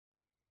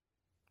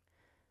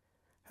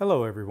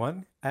Hello,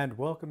 everyone, and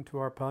welcome to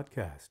our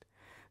podcast.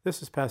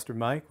 This is Pastor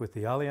Mike with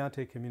the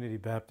Aliante Community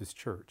Baptist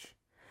Church.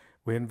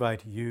 We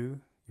invite you,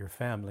 your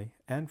family,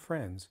 and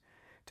friends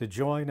to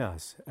join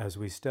us as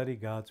we study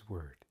God's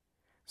Word.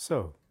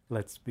 So,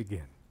 let's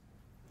begin.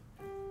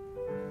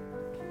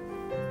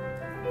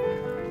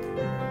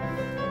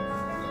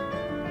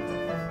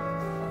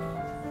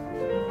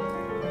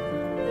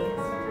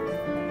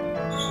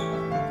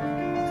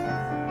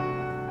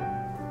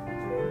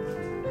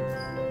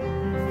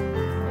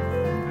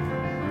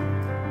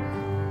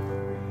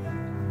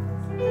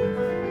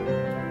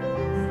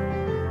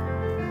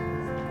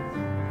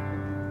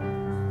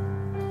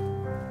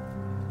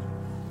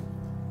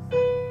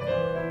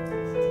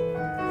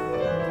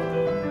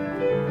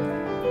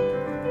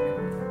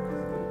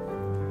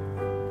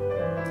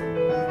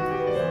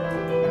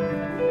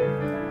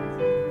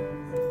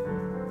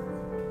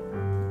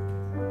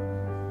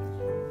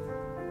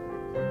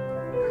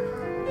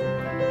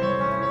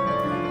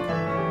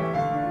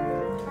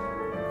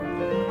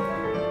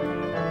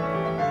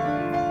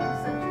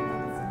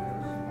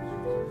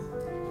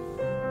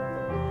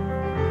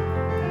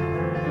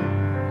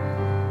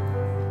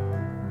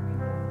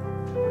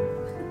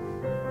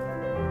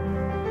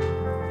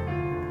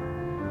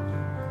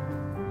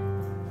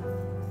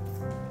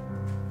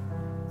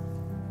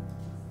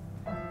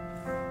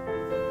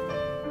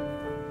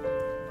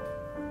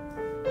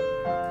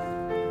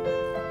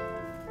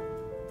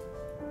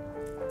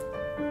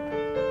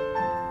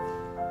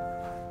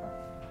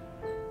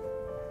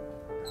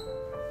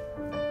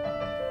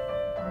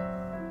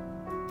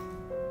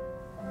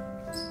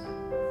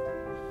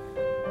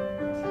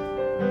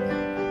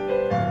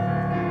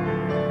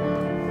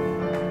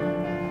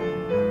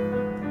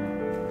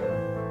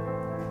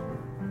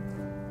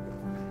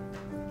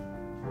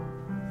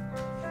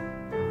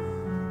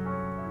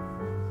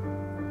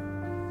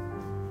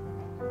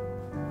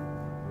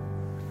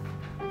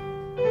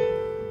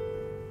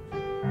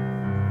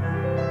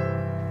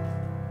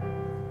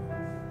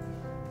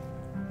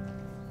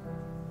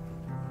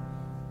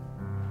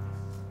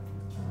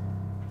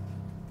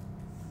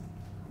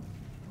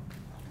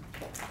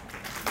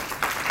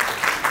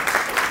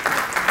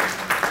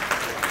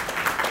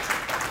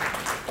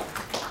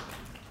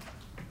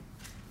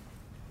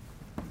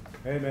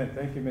 Amen.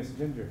 Thank you, Miss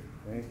Ginger.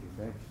 Thank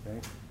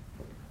you.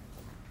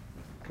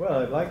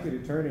 Well, I'd like you to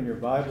turn in your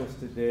Bibles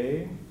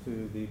today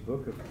to the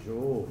book of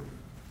Joel.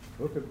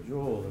 Book of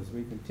Joel, as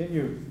we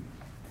continue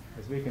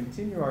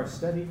our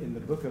study in the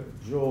book of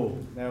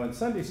Joel. Now, in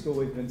Sunday school,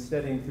 we've been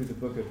studying through the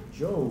book of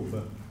Job.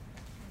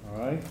 All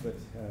right, but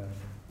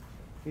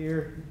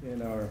here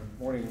in our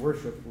morning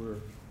worship,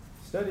 we're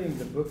studying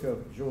the book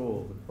of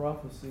Joel, the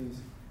prophecies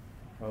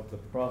of the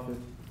prophet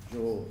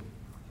Joel.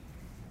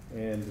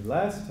 And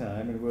last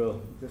time, and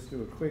we'll just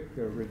do a quick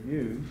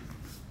review,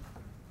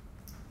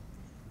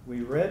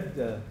 we read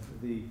the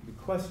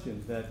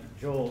question that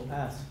Joel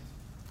asked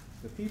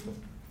the people.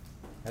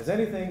 Has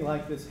anything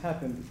like this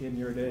happened in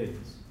your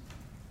days?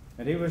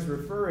 And he was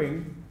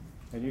referring,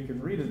 and you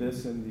can read of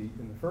this in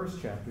the first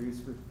chapter,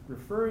 he's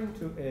referring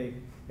to a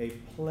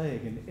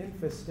plague, an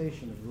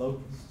infestation of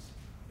locusts.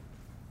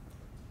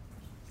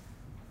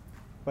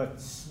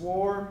 But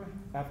swarm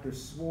after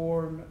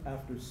swarm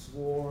after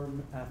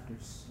swarm after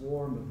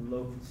swarm of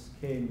locusts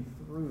came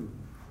through,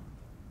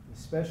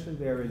 especially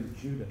there in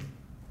Judah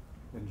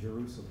and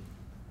Jerusalem,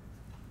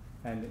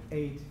 and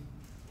ate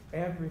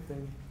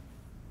everything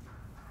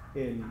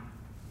in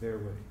their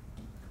way,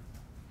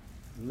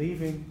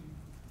 leaving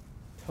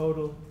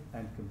total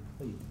and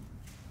complete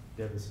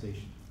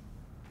devastation.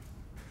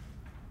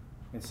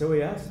 And so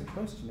he asked the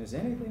question, has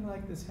anything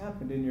like this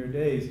happened in your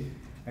days?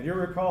 And you'll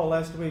recall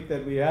last week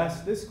that we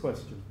asked this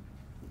question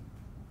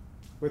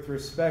with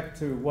respect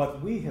to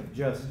what we have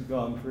just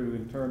gone through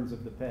in terms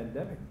of the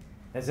pandemic.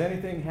 Has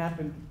anything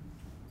happened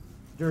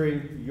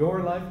during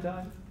your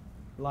lifetime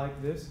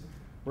like this,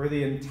 where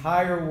the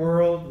entire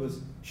world was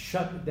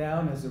shut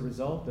down as a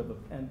result of a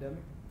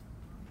pandemic?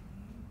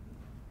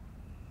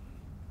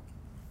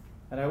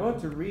 And I want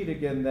to read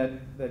again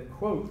that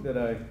quote that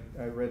I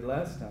read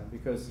last time,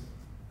 because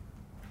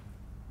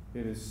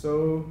it is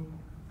so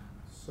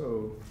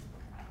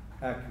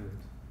accurate.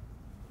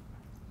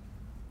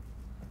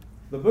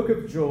 The book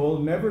of Joel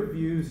never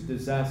views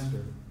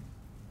disaster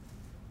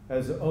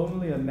as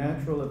only a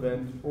natural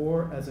event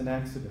or as an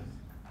accident.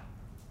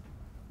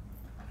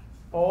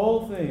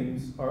 All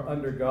things are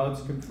under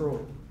God's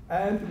control,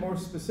 and more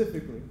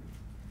specifically,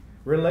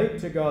 relate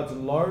to God's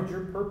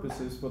larger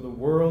purposes for the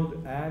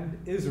world and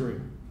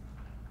Israel.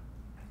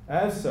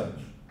 As such,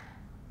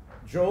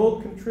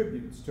 Joel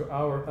contributes to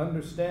our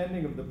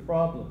understanding of the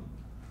problems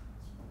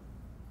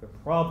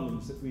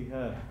that we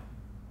have.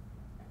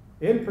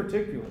 In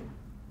particular,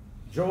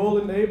 Joel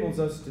enables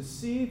us to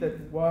see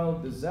that while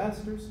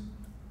disasters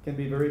can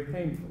be very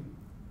painful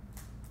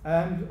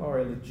and are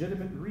a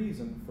legitimate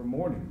reason for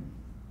mourning,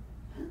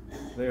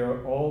 they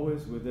are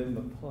always within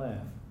the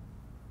plan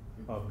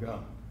of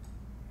God.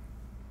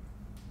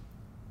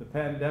 The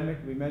pandemic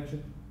we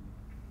mentioned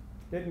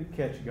didn't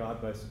catch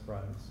God by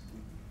surprise.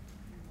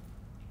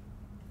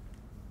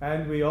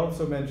 And we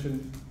also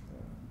mentioned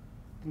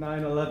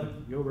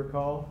 9/11. You'll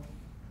recall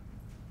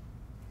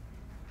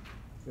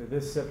that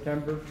this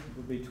September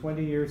will be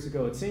 20 years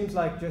ago. It seems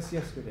like just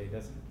yesterday,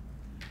 doesn't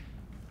it?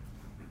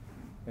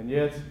 And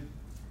yet,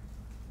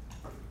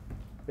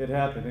 it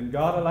happened, and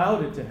God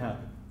allowed it to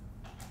happen.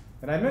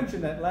 And I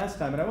mentioned that last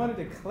time, and I wanted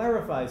to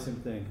clarify some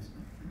things.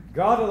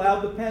 God allowed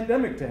the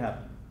pandemic to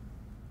happen.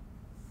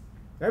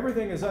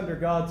 Everything is under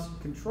God's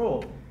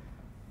control.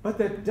 But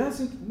that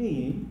doesn't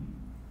mean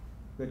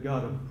that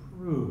God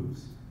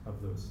approves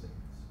of those things.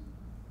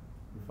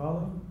 You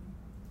follow?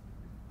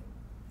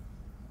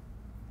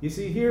 You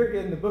see, here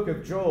in the book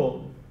of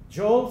Joel,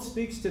 Joel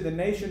speaks to the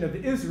nation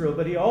of Israel,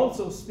 but he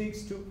also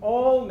speaks to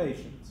all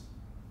nations.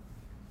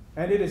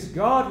 And it is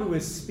God who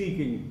is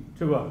speaking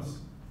to us.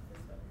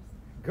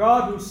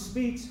 God who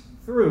speaks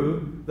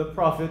through the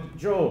prophet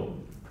Joel.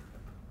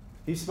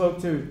 He spoke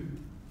to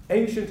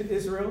ancient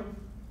Israel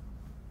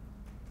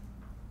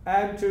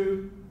and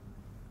to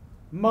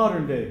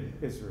modern day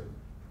Israel.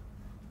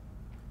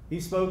 He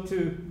spoke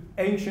to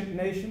ancient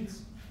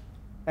nations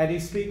and he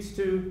speaks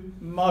to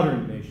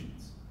modern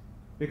nations.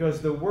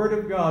 Because the Word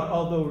of God,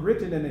 although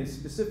written in a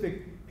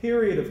specific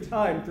period of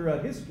time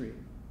throughout history,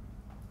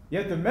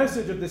 yet the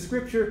message of the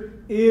Scripture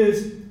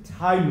is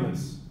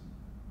timeless.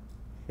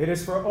 It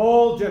is for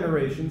all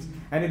generations,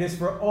 and it is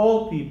for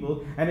all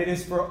people, and it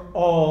is for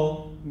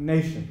all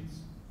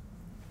nations.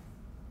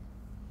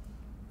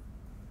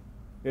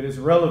 It is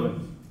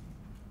relevant.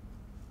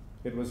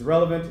 It was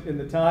relevant in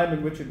the time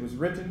in which it was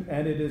written,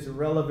 and it is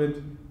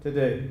relevant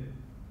today.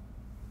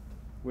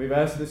 We've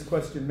asked this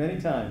question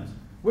many times.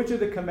 Which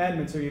of the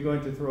commandments are you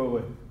going to throw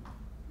away?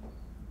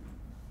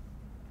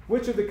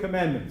 Which of the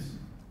commandments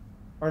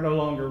are no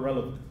longer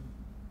relevant?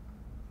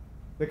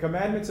 The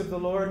commandments of the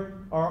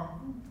Lord are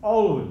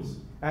always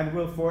and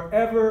will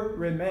forever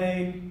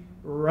remain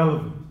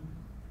relevant.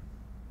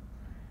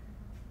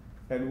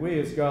 And we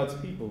as God's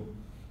people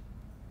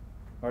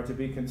are to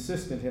be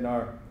consistent in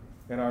our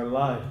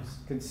lives,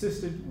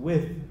 consistent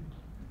with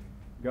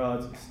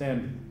God's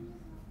standard.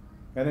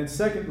 And then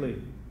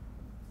secondly,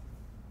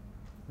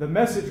 the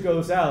message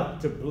goes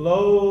out to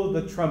blow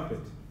the trumpet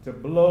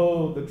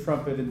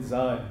in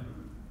Zion.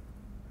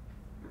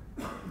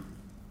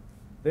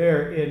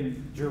 There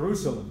in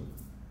Jerusalem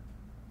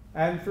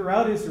and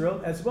throughout Israel,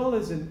 as well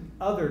as in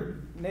other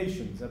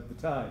nations at the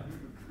time,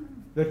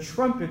 the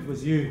trumpet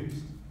was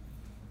used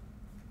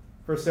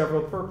for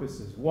several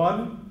purposes.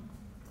 One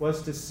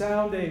was to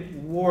sound a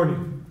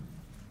warning,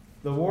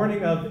 the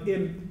warning of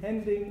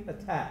impending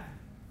attack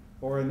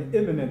or an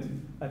imminent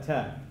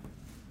attack.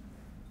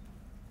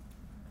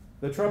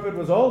 The trumpet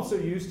was also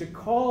used to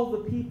call the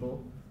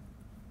people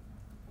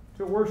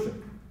to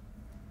worship.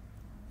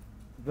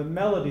 The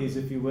melodies,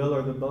 if you will,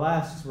 or the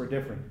blasts were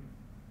different.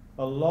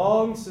 A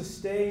long,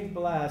 sustained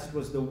blast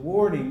was the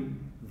warning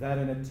that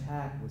an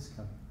attack was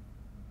coming.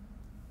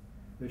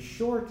 The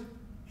short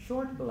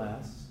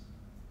blasts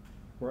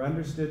were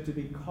understood to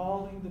be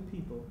calling the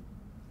people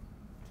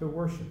to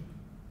worship.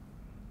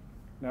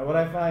 Now, what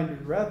I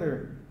find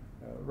rather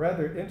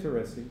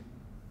interesting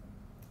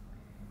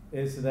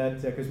is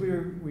that because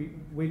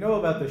we know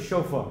about the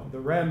shofar, the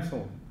ram's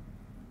horn.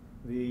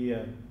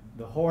 The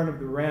horn of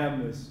the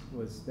ram was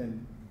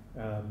then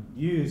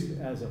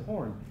used as a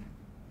horn.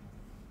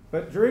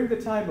 But during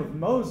the time of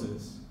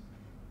Moses,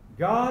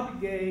 God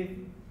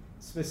gave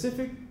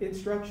specific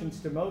instructions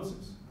to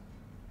Moses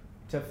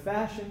to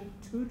fashion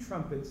 2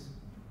 trumpets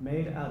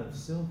made out of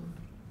silver.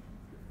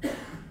 And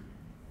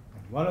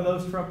one of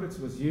those trumpets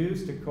was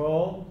used to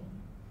call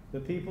the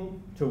people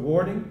to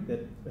warning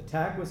that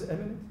attack was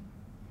imminent.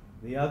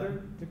 The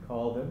other to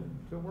call them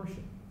to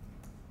worship.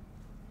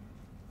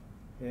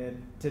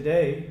 And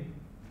today,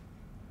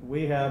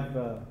 we have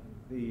the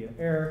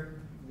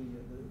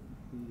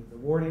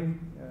warning,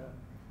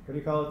 what do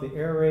you call it? The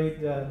air raid,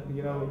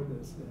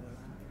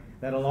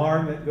 that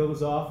alarm that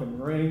goes off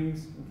and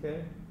rings,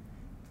 okay?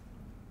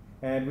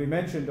 And we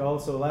mentioned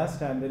also last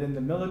time that in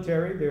the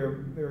military,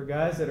 there are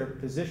guys that are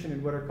positioned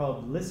in what are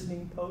called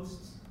listening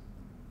posts.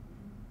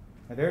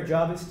 And their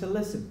job is to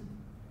listen.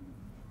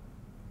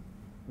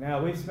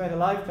 Now, we've spent a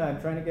lifetime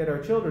trying to get our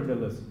children to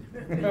listen.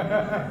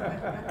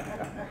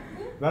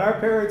 But our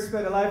parents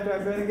spent a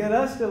lifetime trying to get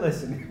us to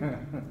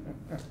listen.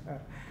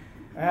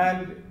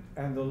 And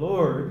the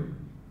Lord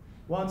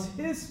wants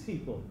His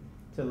people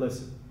to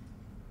listen.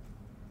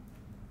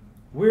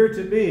 We're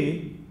to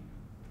be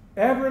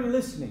ever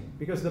listening,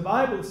 because the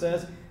Bible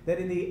says that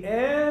in the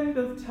end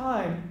of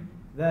time,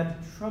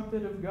 that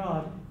trumpet of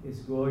God is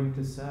going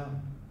to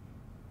sound.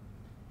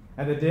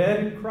 And the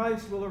dead in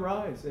Christ will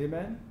arise.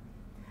 Amen?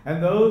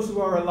 And those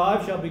who are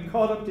alive shall be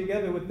caught up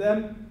together with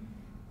them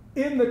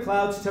in the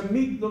clouds to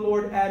meet the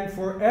Lord, and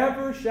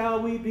forever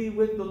shall we be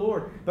with the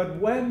Lord. But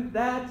when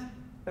that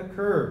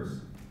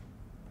occurs,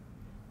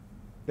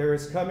 there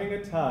is coming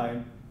a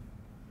time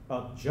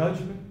of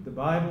judgment, the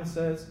Bible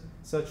says,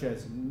 such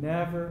as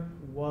never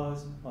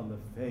was on the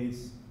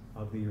face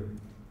of the earth.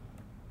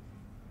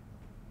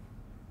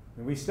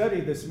 And we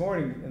studied this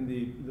morning in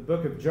the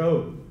book of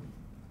Job,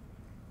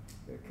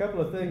 couple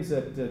of things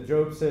that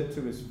Job said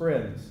to his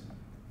friends.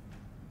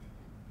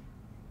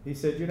 He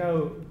said, you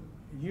know,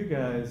 you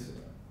guys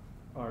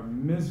are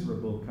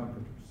miserable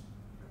comforters.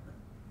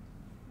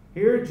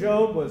 Here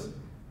Job was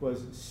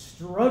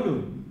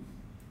struggling.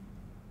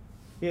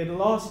 He had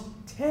lost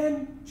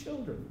 10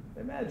 children.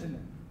 Imagine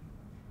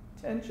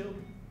that. 10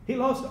 children. He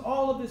lost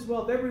all of his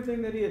wealth,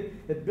 everything that he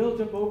had built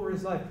up over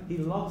his life. He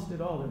lost it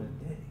all in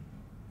a day.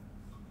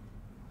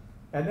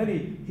 And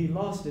then he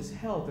lost his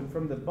health, and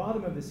from the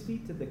bottom of his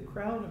feet to the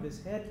crown of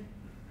his head,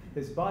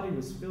 his body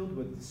was filled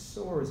with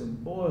sores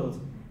and boils,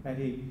 and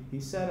he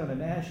sat on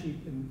an ash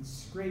heap and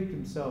scraped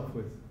himself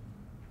with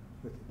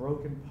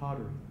broken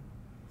pottery,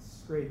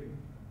 scraping.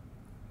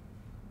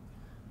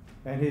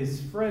 And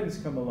his friends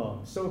come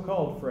along,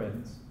 so-called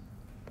friends,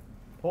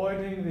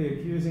 pointing the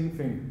accusing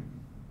finger.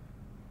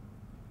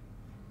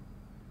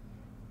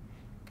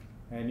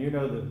 And you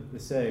know the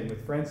saying,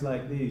 with friends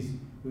like these,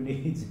 who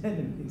needs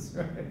enemies,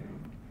 right?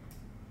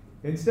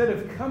 Instead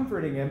of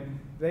comforting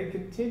him, they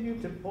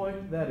continue to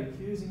point that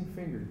accusing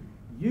finger.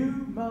 You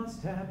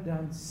must have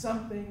done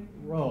something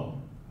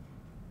wrong.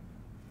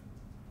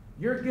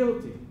 You're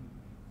guilty.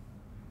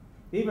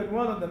 Even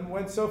one of them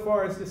went so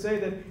far as to say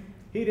that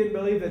he didn't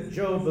believe that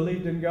Job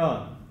believed in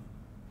God,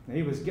 and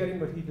he was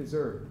getting what he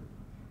deserved.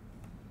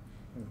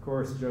 And of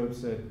course, Job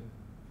said,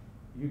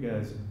 you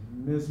guys are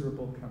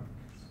miserable comforters.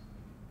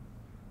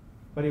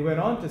 But he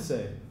went on to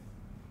say,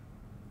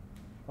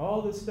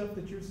 all this stuff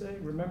that you're saying,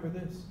 remember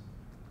this.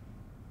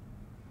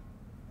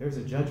 There's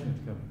a judgment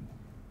coming.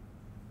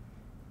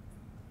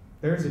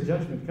 There's a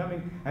judgment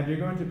coming, and you're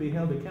going to be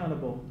held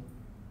accountable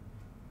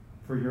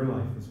for your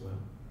life as well.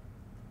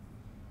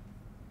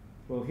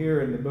 Well,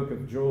 here in the book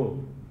of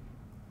Job,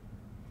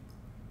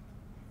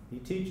 he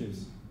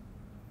teaches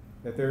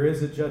that there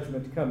is a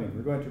judgment coming.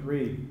 We're going to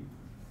read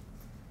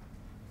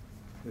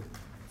the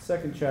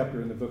second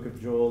chapter in the book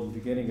of Joel,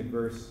 beginning at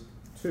verse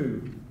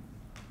 2,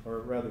 or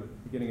rather,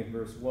 beginning at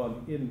verse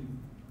 1 in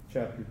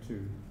chapter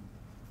 2.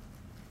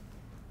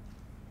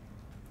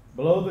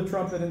 Blow the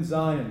trumpet in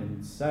Zion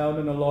and sound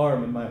an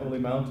alarm in my holy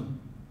mountain.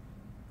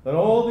 Let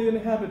all the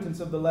inhabitants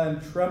of the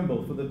land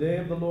tremble, for the day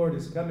of the Lord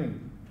is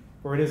coming,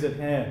 for it is at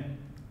hand.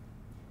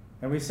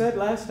 And we said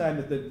last time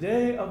that the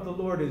day of the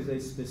Lord is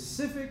a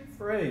specific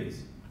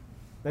phrase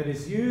that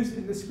is used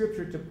in the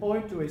Scripture to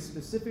point to a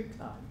specific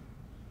time.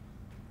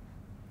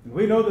 And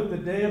we know that the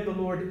day of the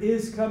Lord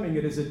is coming.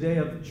 It is a day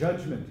of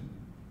judgment.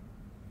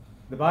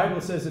 The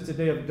Bible says it's a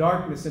day of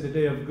darkness and a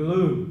day of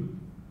gloom.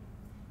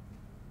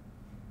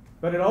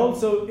 But it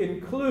also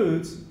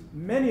includes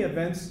many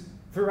events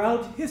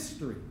throughout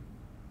history.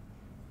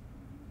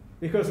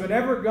 Because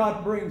whenever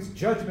God brings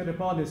judgment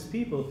upon his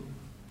people,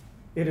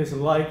 it is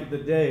like the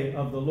day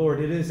of the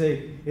Lord. It is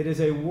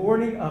a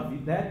warning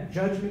of that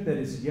judgment that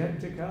is yet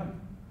to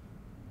come.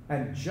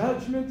 And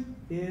judgment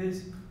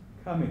is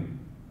coming.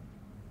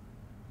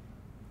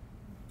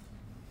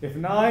 If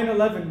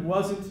 9/11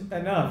 wasn't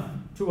enough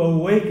to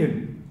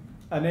awaken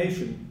a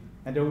nation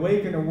and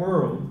awaken a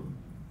world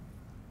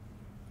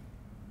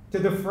to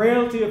the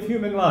frailty of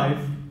human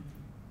life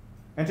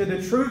and to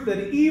the truth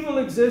that evil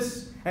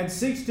exists and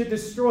seeks to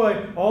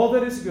destroy all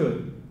that is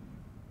good,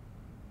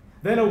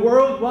 then a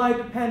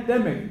worldwide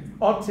pandemic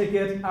ought to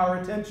get our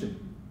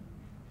attention.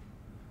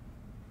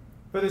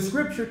 For the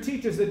Scripture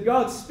teaches that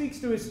God speaks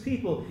to his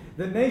people,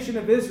 the nation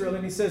of Israel,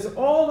 and he says,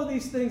 all of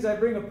these things I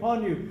bring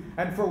upon you,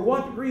 and for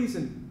what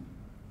reason?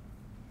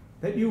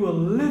 That you will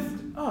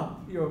lift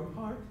up your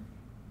heart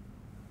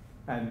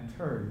and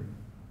turn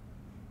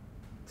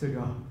to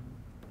God.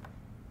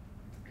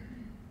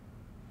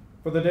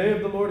 For the day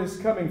of the Lord is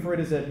coming, for it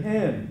is at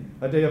hand,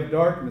 a day of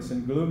darkness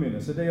and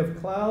gloominess, a day of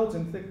clouds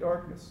and thick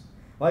darkness.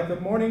 Like the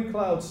morning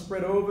clouds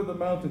spread over the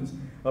mountains,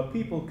 a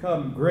people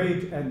come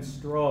great and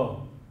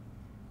strong,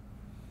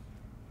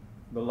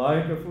 the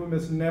like of whom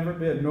has never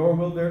been, nor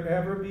will there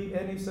ever be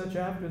any such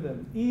after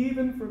them,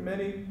 even for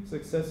many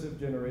successive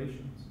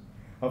generations.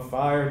 A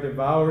fire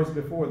devours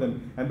before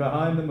them, and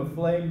behind them a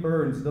flame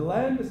burns. The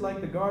land is like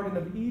the Garden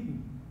of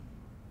Eden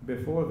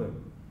before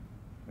them,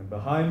 and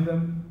behind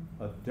them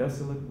a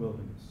desolate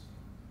wilderness.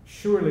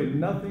 Surely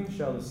nothing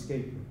shall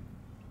escape them.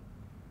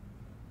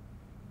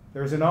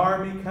 There's an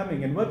army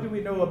coming, and what do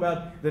we know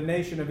about the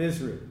nation of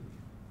Israel?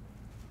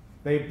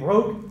 They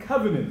broke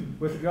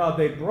covenant with God.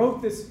 They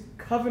broke this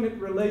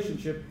covenant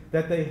relationship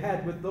that they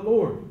had with the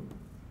Lord.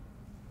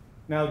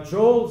 Now,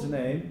 Joel's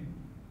name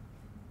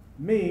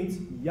means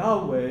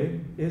Yahweh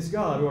is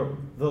God, or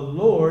the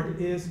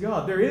Lord is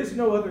God. There is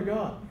no other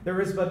God.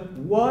 There is but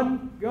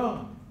one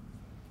God.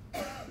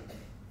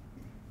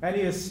 And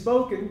he has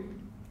spoken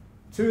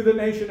to the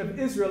nation of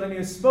Israel, and he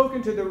has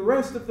spoken to the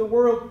rest of the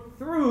world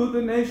through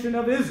the nation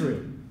of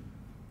Israel.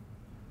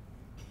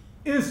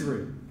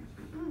 Israel.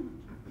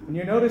 And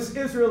you notice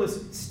Israel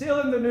is still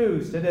in the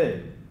news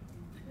today.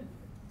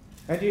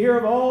 And you hear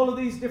of all of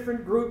these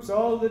different groups,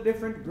 all of the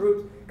different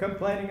groups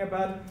complaining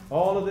about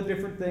all of the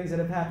different things that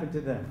have happened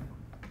to them.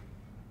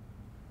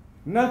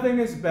 Nothing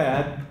as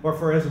bad or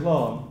for as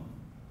long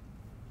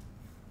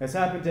has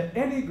happened to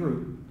any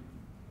group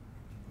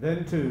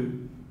than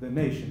to the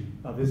nation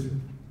of Israel.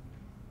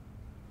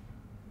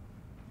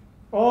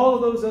 All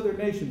of those other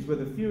nations,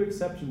 with a few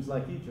exceptions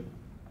like Egypt,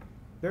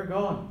 they're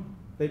gone.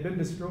 They've been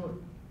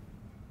destroyed.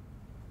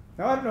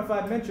 Now, I don't know if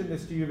I've mentioned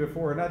this to you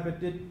before or not,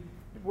 but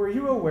were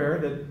you aware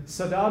that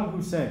Saddam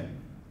Hussein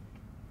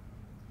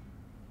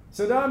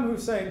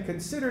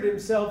considered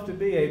himself to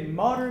be a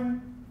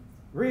modern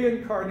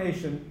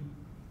reincarnation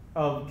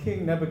of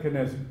King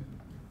Nebuchadnezzar?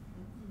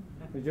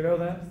 Did you know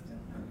that?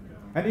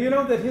 And do you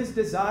know that his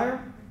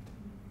desire,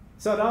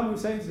 Saddam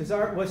Hussein's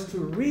desire, was to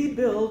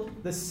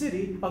rebuild the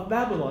city of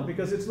Babylon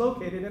because it's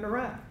located in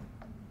Iraq?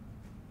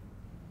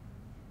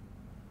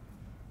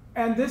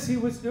 And this he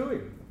was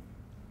doing.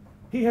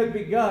 He had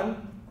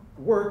begun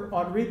work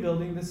on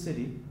rebuilding the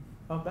city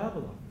of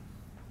Babylon.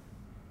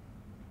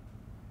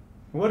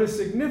 What is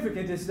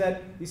significant is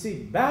that, you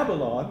see,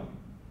 Babylon,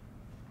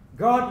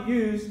 God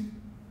used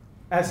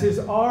as his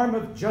arm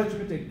of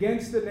judgment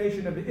against the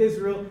nation of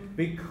Israel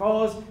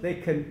because they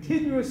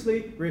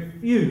continuously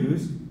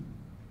refused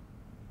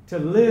to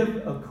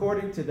live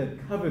according to the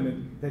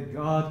covenant that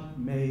God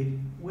made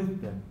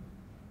with them.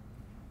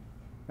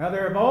 Now,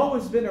 there have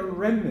always been a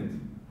remnant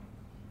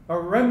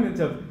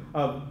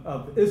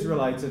of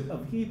Israelites,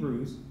 of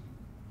Hebrews,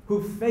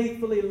 who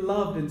faithfully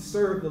loved and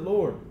served the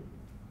Lord.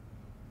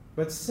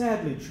 But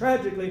sadly,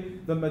 tragically,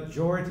 the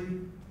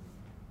majority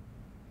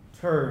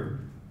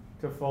turned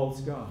to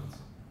false gods.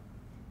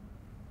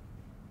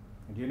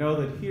 And you know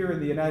that here in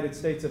the United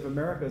States of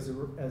America,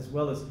 as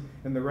well as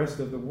in the rest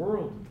of the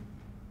world,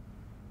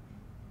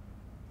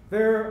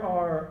 there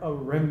are a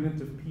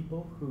remnant of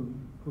people who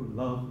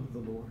love the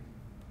Lord.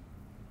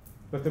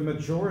 But the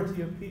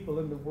majority of people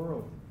in the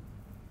world,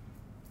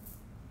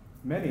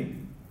 many,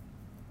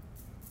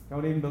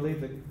 don't even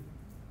believe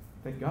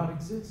that God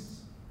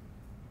exists.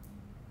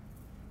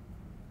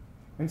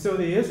 And so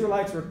the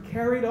Israelites were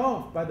carried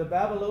off by the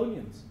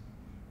Babylonians.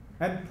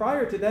 And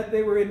prior to that,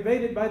 they were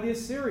invaded by the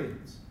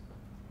Assyrians.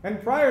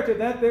 And prior to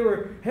that, they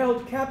were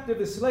held captive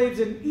as slaves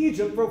in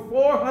Egypt for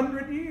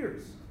 400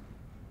 years.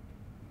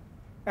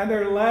 And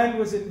their land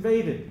was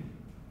invaded.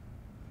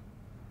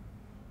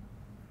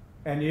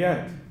 And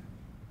yet,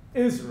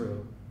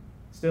 Israel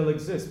still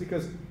exists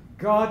because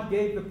God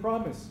gave the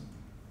promise.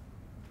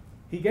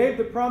 He gave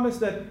the promise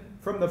that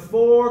from the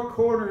four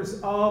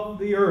corners of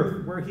the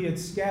earth where he had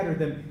scattered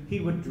them, he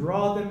would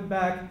draw them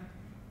back.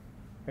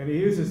 And he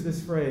uses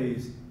this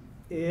phrase,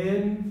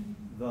 in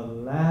the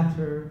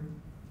latter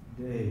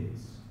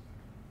days.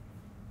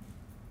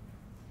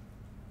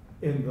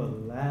 In the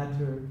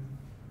latter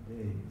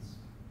days.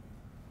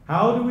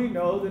 How do we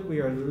know that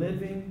we are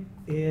living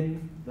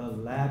in the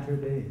latter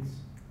days?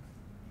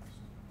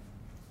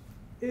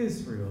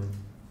 Israel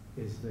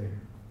is there.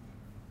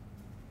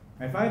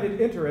 I find it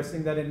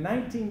interesting that in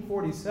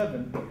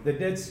 1947, the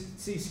Dead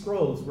Sea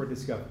Scrolls were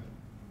discovered.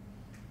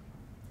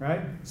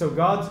 Right? So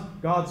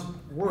God's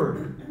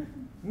Word.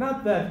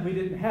 Not that we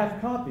didn't have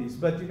copies,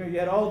 but you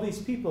had all these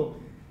people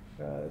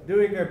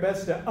doing their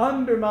best to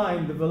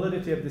undermine the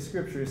validity of the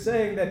Scriptures,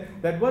 saying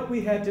that what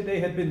we had today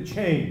had been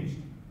changed.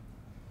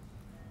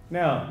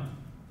 Now,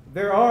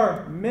 there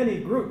are many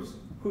groups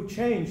who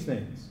change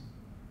things.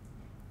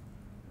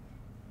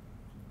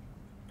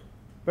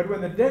 But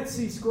when the Dead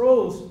Sea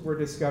Scrolls were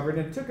discovered,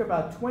 it took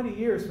about 20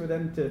 years for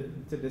them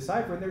to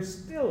decipher, and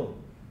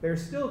they're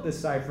still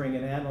deciphering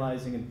and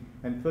analyzing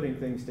and putting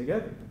things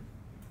together.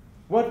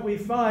 What we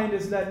find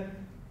is that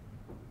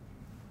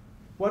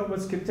what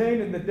was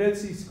contained in the Dead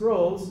Sea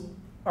Scrolls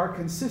are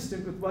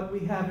consistent with what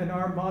we have in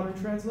our modern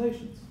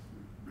translations.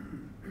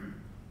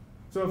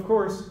 So, of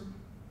course,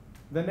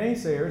 the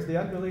naysayers, the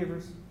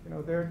unbelievers,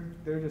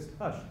 they're just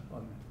hushed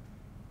on that.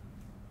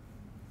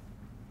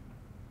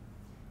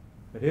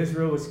 But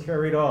Israel was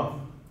carried off.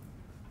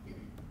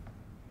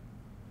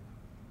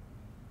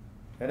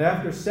 And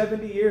after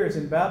 70 years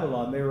in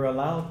Babylon, they were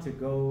allowed to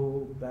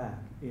go back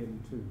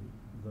into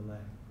the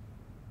land.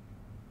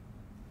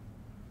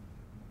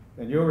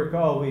 And you'll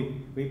recall,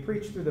 we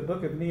preached through the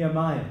book of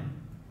Nehemiah,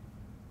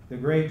 the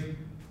great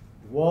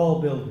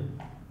wall builder.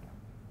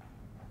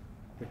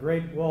 The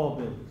great wall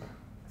builder.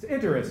 It's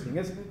interesting,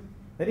 isn't it?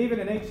 That even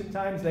in ancient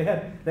times they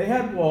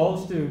had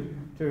walls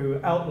to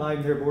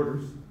outline their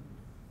borders.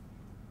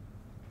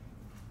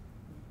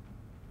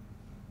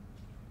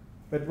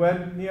 But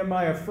when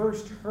Nehemiah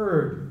first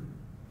heard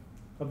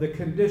of the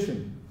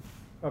condition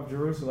of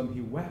Jerusalem,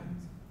 he wept.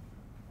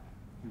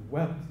 He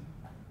wept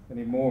and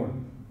he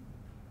mourned.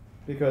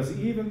 Because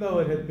even though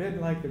it had been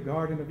like the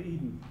Garden of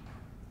Eden,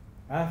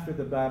 after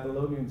the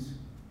Babylonians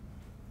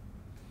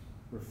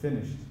were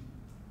finished,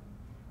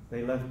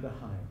 they left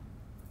behind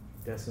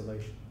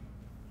desolation.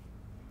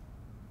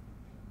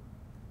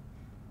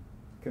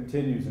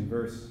 Continues in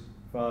verse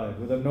 5.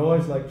 With a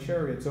noise like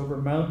chariots over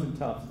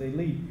mountaintops, they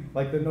leap,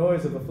 like the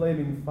noise of a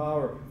flaming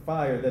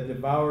fire that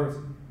devours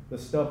the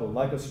stubble,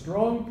 like a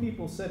strong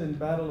people set in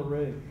battle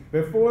array.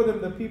 Before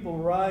them the people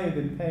writhe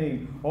in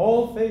pain.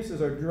 All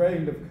faces are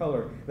drained of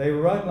color. They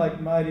run like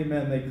mighty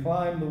men. They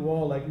climb the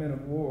wall like men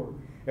of war.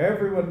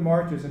 Everyone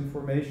marches in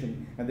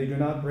formation, and they do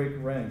not break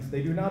ranks.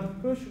 They do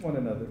not push one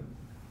another.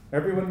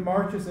 Everyone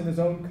marches in his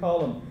own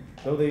column.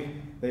 Though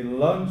they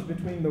lunge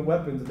between the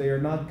weapons, they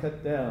are not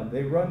cut down.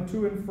 They run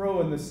to and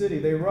fro in the city.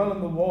 They run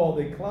on the wall.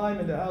 They climb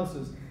into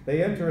houses.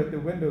 They enter at the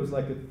windows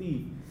like a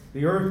thief.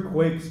 The earth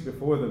quakes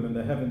before them, and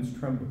the heavens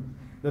tremble.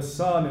 The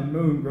sun and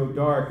moon grow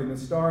dark, and the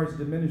stars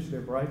diminish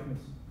their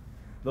brightness.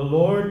 The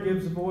Lord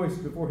gives voice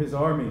before his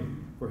army,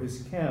 for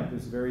his camp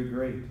is very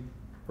great.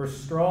 For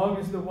strong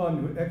is the one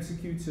who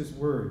executes his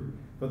word.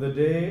 For the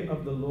day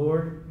of the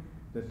Lord,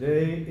 the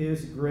day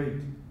is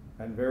great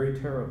and very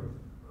terrible.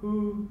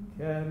 Who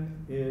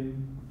can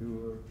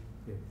endure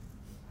it?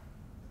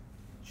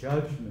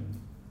 Judgment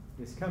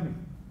is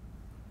coming.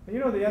 And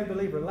you know, the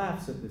unbeliever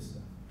laughs at this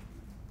stuff.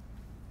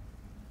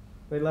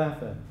 They laugh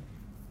at it.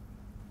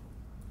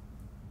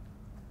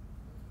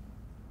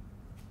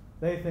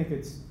 They think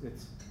it's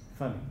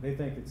funny. They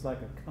think it's like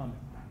a comic.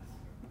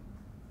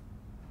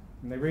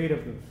 And they read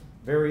of the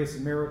various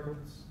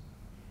miracles.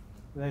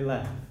 They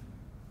laugh.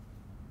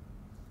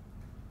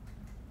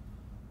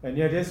 And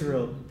yet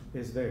Israel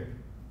is there.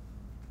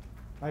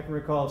 I can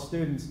recall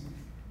students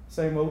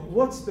saying, well,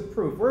 what's the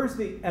proof? Where's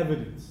the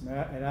evidence?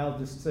 And I'll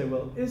just say,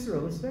 well,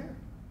 Israel is there.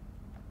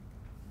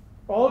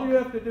 All you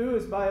have to do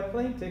is buy a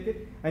plane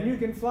ticket and you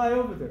can fly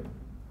over there.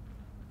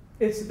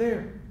 It's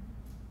there.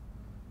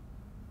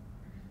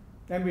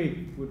 And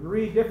we would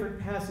read different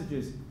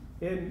passages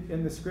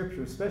in the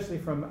scripture, especially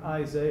from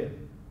Isaiah,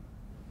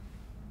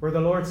 where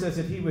the Lord says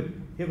that he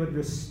would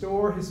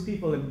restore his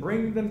people and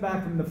bring them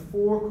back from the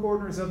four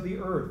corners of the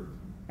earth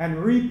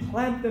and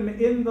replant them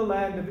in the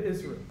land of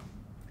Israel.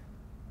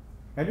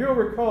 And you'll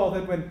recall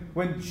that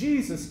when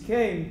Jesus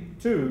came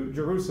to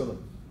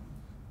Jerusalem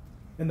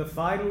in the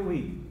final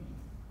week,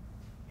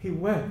 he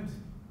wept.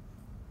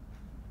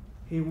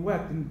 He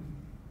wept, and,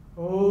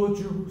 oh,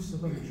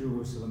 Jerusalem,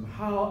 Jerusalem,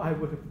 how I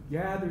would have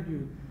gathered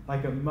you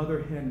like a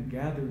mother hen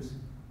gathers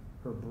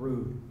her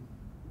brood,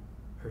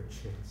 her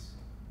chicks.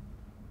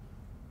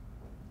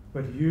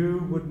 But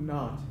you would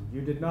not.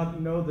 You did not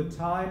know the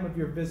time of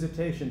your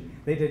visitation.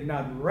 They did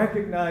not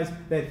recognize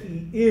that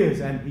he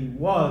is, and he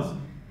was,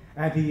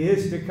 and he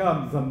is to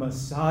come, the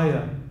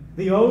Messiah,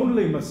 the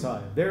only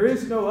Messiah. There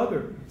is no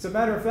other. As a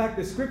matter of fact,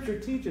 the scripture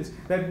teaches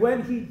that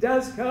when he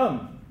does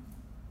come,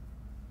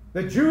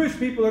 the Jewish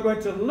people are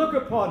going to look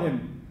upon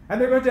him, and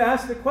they're going to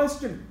ask the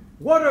question,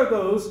 what are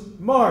those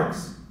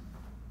marks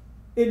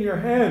in your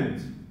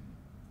hands?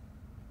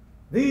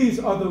 These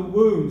are the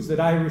wounds that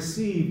I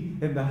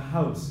received in the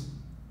house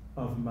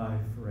of my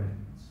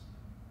friends.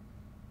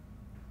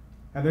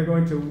 And they're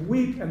going to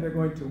weep and they're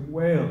going to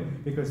wail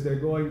because they're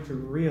going to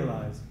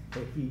realize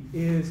that he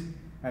is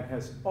and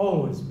has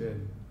always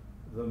been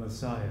the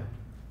Messiah.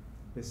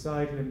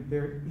 Beside him,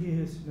 there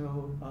is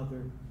no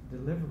other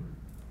deliverer.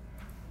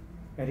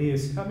 And he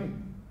is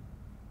coming.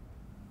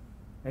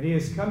 And he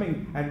is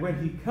coming, and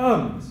when he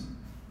comes,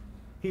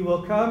 he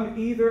will come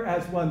either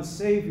as one's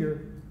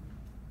Savior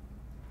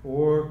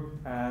or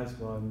as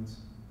one's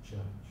judge.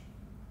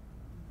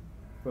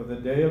 For the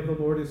day of the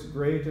Lord is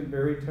great and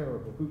very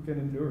terrible. Who can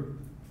endure it?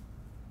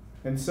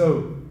 And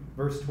so,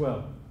 verse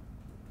 12.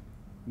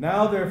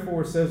 Now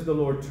therefore, says the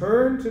Lord,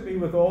 turn to me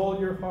with all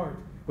your heart,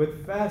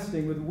 with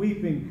fasting, with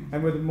weeping,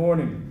 and with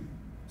mourning.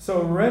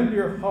 So rend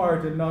your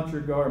heart and not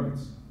your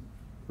garments.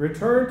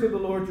 Return to the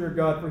Lord your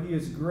God, for he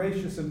is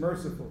gracious and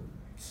merciful,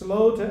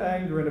 slow to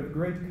anger and of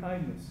great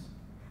kindness,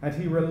 and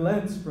he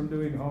relents from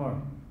doing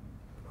harm.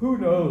 Who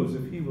knows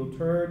if he will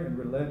turn and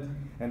relent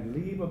and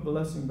leave a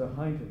blessing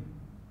behind him,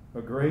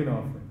 a grain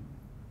offering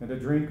and a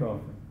drink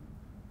offering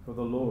for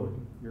the Lord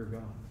your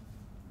God.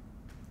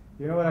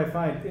 You know what I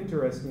find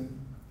interesting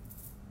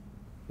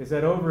is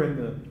that over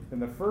in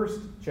the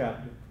first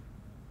chapter,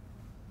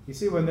 you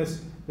see when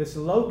this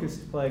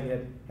locust plague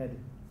had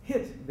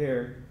hit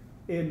there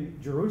in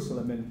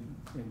Jerusalem,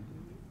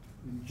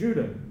 in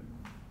Judah,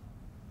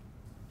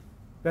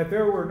 that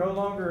there were no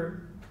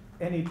longer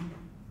any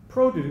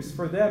produce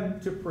for them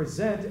to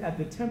present at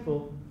the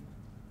temple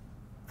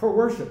for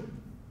worship.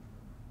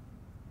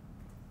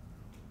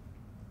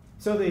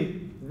 So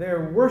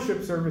their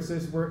worship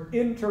services were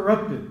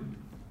interrupted.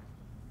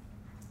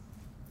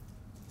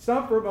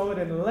 Stop for a moment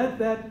and let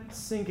that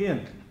sink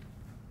in.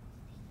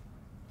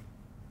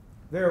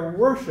 Their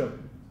worship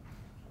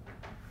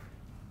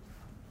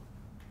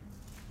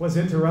was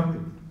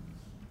interrupted.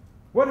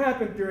 What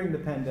happened during the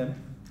pandemic?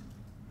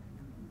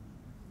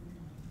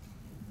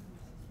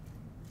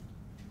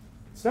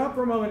 Stop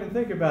for a moment and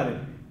think about it.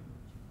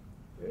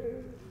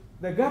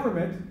 The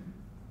government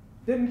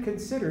didn't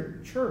consider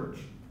church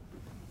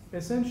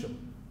essential.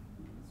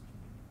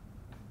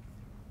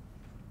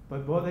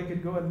 But boy, they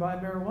could go and buy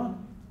marijuana.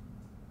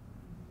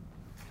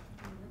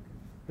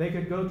 They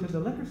could go to the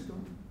liquor store.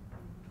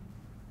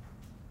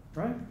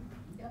 Right?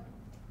 Yep.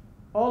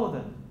 All of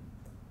them.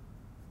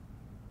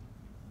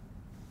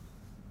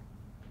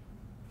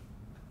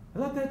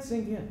 Let that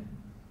sink in.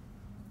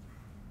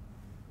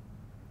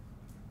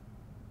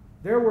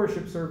 Their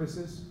worship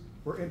services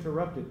were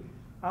interrupted.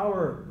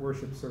 Our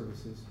worship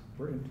services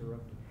were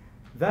interrupted.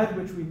 That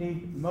which we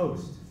need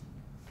most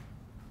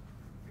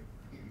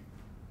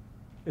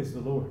is the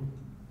Lord.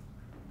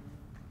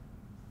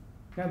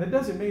 Now, that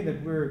doesn't mean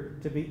that we're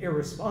to be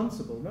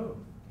irresponsible. No.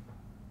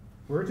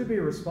 We're to be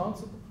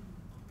responsible.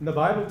 And the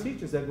Bible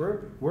teaches that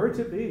we're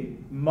to be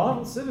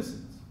model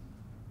citizens.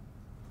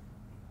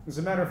 As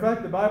a matter of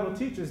fact, the Bible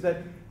teaches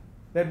that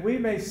we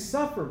may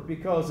suffer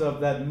because of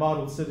that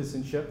model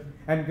citizenship,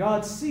 and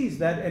God sees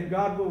that, and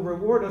God will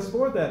reward us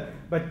for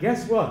that. But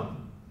guess what?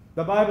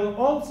 The Bible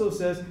also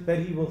says that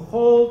He will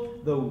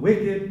hold the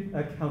wicked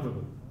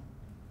accountable.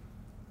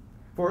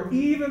 For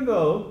even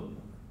though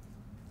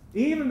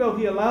He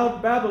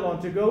allowed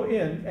Babylon to go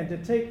in and to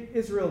take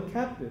Israel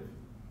captive,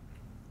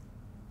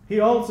 He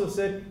also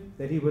said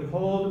that He would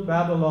hold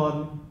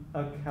Babylon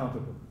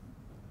accountable,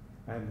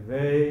 and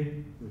they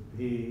would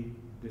be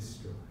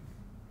destroyed.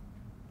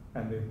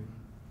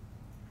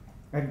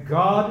 And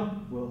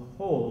God will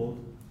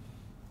hold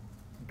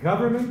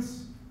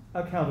governments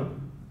accountable.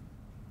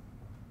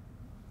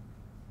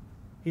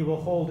 He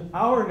will hold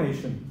our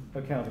nation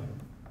accountable.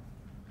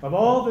 Of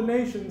all the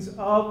nations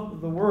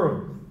of the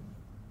world,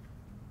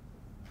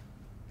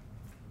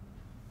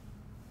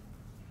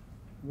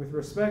 with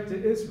respect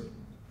to Israel,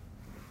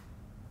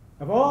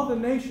 of all the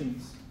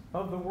nations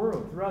of the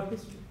world throughout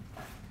history,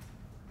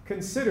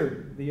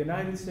 consider the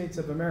United States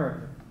of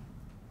America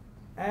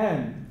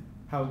and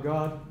how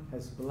God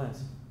has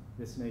blessed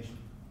this nation.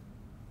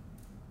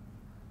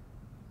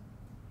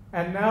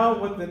 And now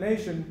what the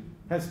nation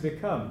has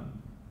become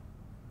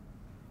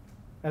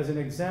as an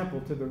example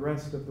to the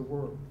rest of the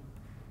world.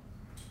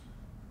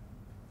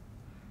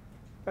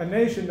 A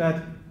nation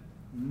that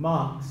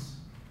mocks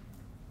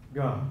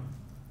God.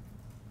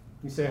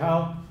 You say,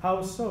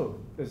 how so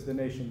does the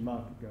nation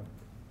mock God?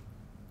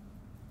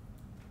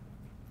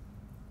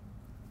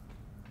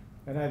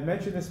 And I've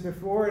mentioned this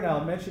before, and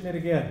I'll mention it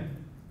again.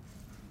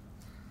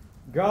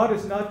 God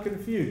is not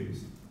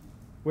confused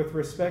with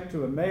respect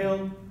to a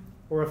male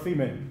or a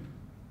female.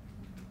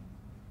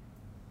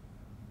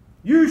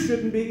 You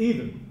shouldn't be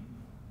either.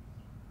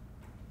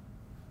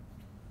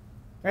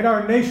 And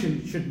our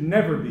nation should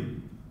never be.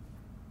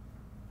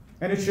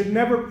 And it should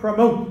never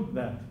promote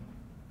that.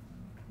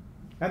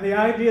 And the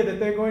idea that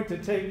they're going to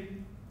take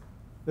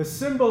the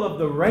symbol of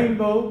the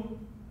rainbow,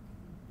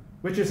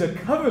 which is a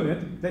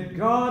covenant that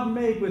God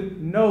made with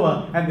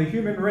Noah and the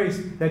human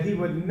race, that He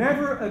would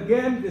never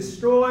again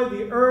destroy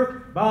the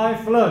earth by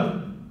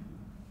flood.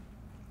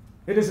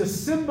 It is a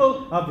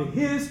symbol of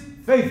His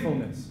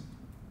faithfulness.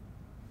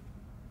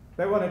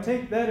 They want to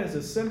take that as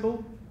a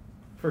symbol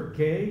for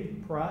gay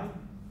pride.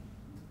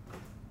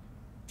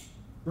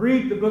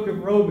 Read the book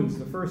of Romans,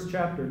 the first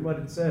chapter, and what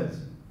it says.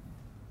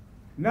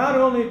 Not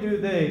only do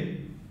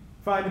they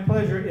find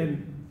pleasure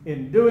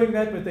in doing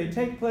that, but they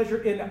take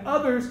pleasure in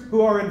others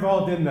who are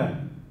involved in that.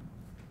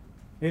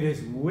 It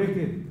is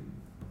wicked,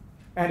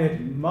 and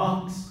it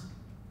mocks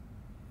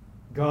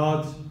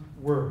God's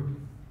word,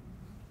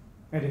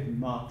 and it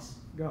mocks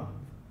God.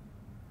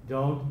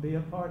 Don't be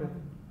a part of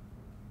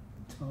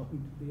it.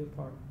 Don't be a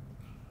part of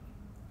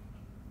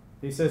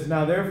it. He says,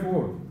 now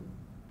therefore,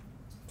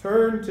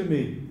 turn to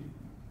me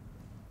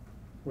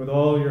with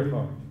all your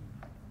heart.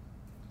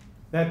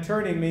 That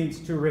turning means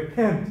to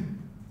repent.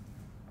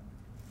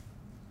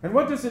 And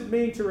what does it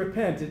mean to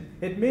repent?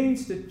 It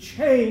means to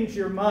change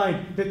your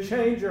mind, to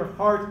change your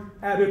heart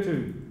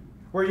attitude.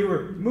 Where you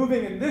were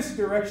moving in this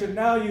direction,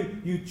 now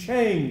you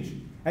change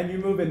and you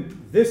move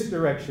in this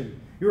direction.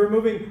 You were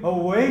moving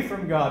away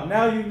from God,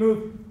 now you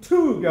move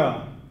to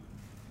God.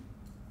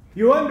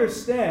 You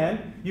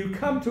understand, you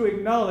come to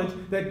acknowledge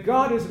that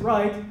God is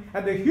right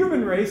and the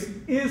human race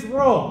is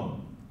wrong.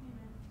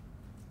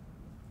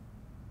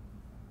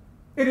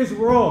 It is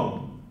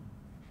wrong.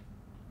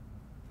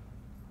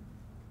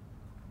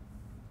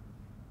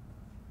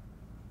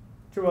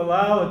 To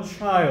allow a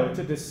child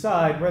to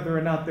decide whether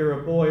or not they're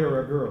a boy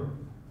or a girl.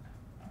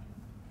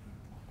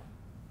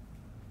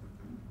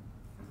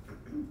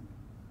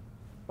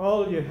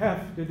 All you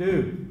have to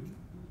do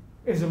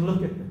is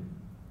look at them.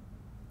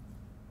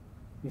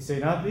 You say,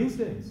 not these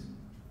days.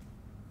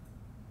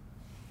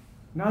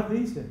 Not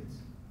these days.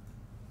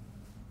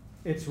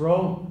 It's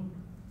wrong.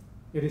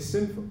 It is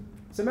sinful.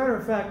 As a matter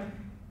of fact,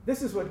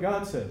 this is what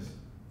God says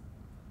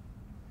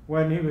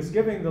when He was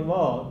giving the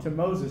law to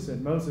Moses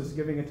and Moses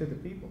giving it to the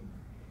people.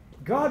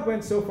 God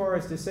went so far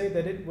as to say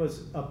that it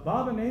was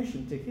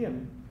abomination to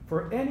Him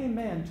for any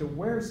man to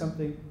wear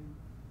something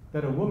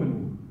that a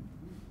woman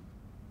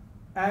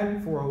wore,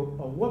 and for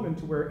a woman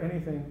to wear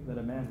anything that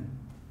a man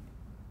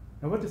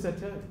wore. Now what does that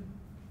tell you?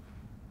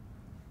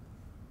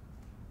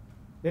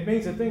 It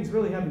means that things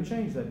really haven't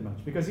changed that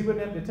much, because He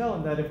wouldn't have to tell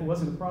him that if it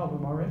wasn't a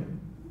problem already.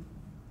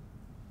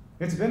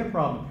 It's been a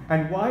problem.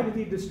 And why did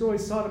He destroy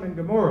Sodom and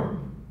Gomorrah?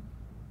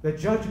 The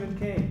judgment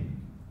came.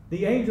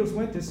 The angels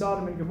went to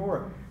Sodom and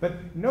Gomorrah.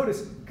 But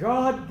notice,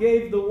 God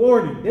gave the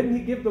warning. Didn't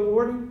He give the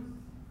warning?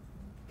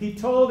 He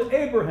told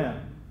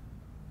Abraham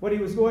what He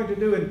was going to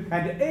do.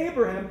 And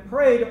Abraham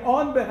prayed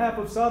on behalf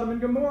of Sodom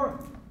and Gomorrah,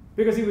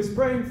 because he was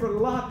praying for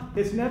Lot,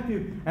 his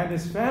nephew, and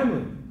his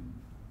family.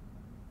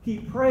 He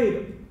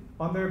prayed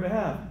on their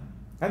behalf.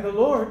 And the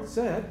Lord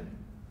said,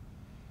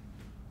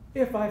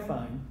 if I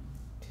find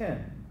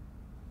 10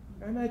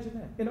 Now imagine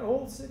that. In a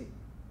whole city.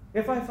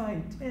 If I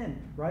find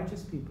 10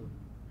 righteous people,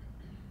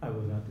 I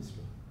will not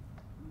destroy.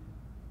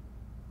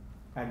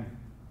 And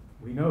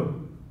we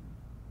know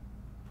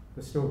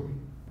the story.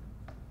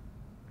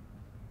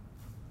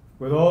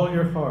 With all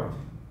your heart,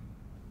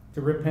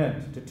 to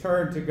repent, to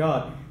turn to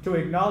God, to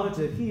acknowledge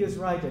that He is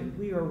right and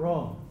we are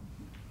wrong,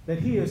 that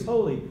He is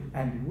holy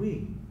and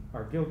we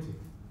are guilty.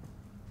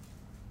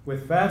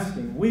 With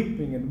fasting,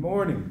 weeping, and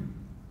mourning,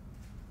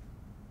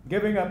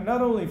 giving up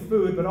not only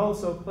food but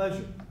also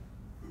pleasure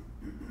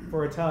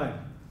for a time,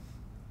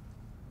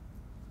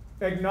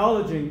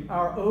 acknowledging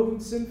our own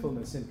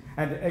sinfulness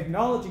and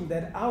acknowledging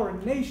that our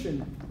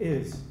nation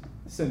is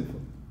sinful.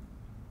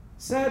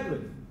 Sadly,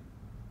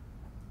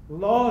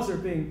 laws are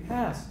being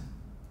passed.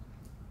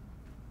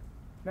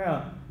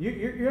 Now,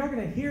 you're not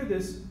going to hear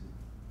this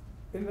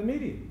in the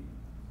media.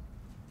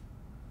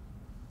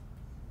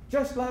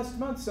 Just last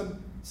month,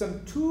 some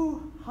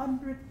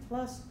 200+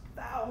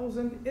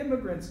 thousand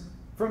immigrants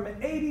from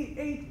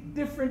 88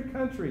 different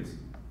countries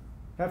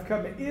have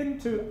come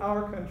into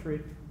our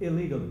country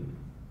illegally.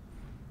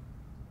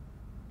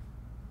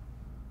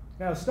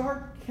 Now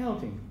start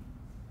counting,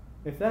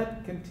 if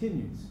that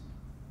continues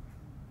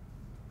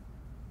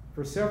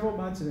for several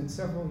months and in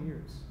several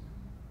years,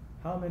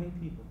 how many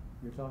people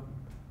you're talking about.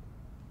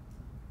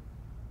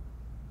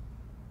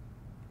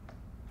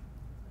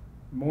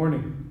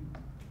 Mourning.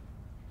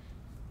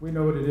 We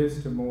know what it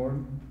is to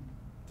mourn,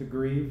 to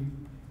grieve.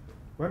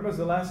 When was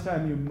the last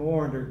time you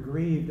mourned or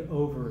grieved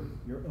over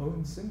your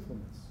own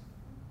sinfulness?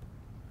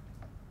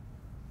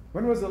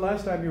 When was the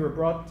last time you were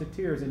brought to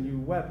tears and you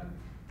wept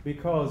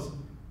because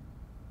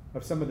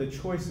of some of the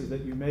choices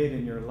that you made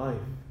in your life?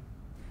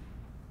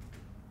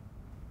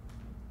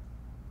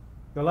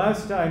 The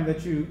last time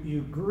that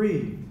you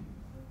grieved,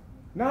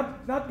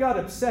 not got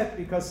upset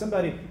because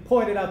somebody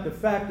pointed out the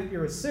fact that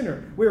you're a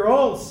sinner. We're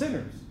all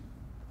sinners.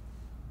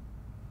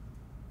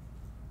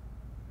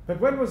 But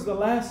when was the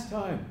last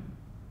time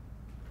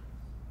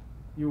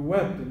you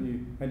wept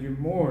and you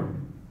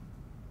mourned,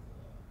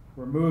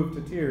 were moved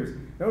to tears?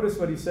 Notice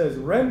what he says,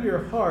 rend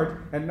your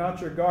heart and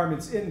not your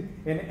garments. In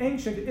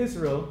ancient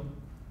Israel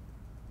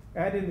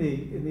and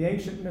in the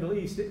ancient Middle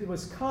East, it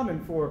was common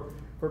for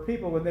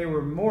people when they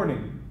were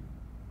mourning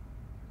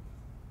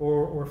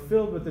or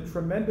filled with a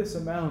tremendous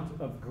amount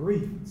of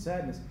grief and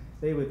sadness,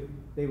 they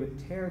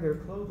would tear their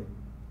clothing.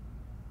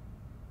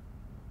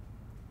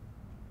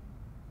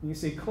 You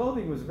see,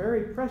 clothing was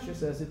very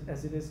precious as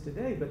it is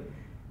today, but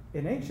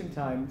in ancient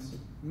times,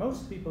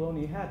 most people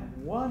only had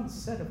one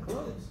set of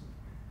clothes,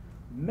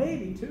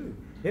 maybe two.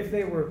 If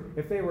they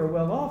were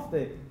well off,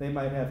 they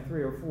might have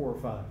 3 or 4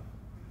 or 5.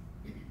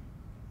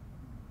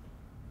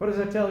 What does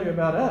that tell you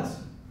about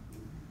us?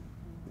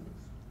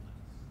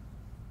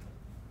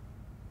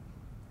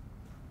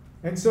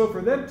 And so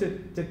for them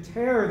to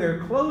tear their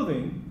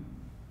clothing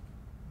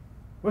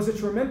was a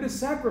tremendous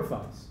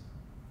sacrifice.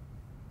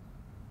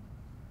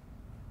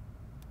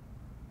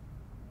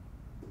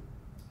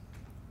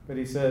 But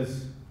he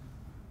says,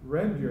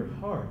 rend your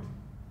heart.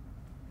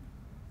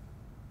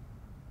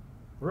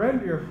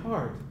 Rend your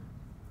heart.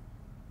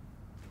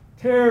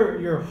 Tear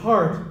your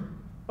heart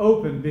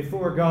open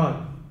before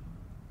God.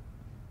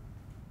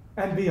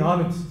 And be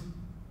honest.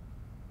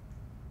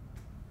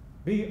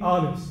 Be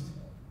honest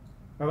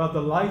about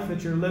the life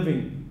that you're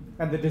living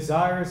and the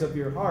desires of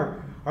your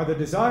heart. Are the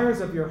desires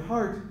of your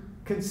heart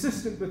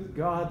consistent with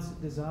God's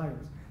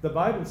desires? The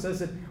Bible says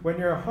that when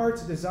your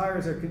heart's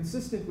desires are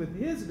consistent with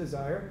His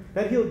desire,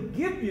 that He'll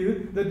give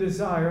you the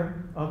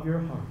desire of your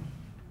heart.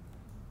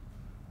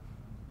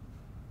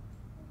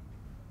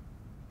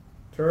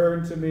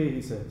 Turn to me,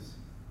 he says.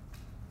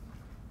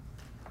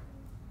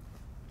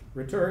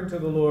 Return to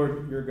the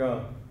Lord your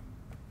God.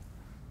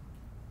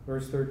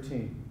 Verse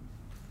 13.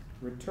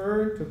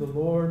 Return to the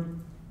Lord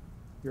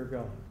your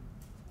God.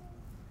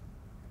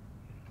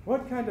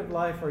 What kind of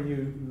life are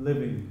you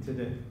living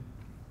today?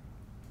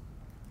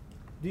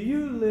 Do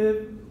you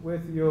live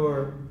with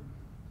your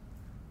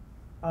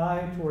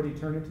eye toward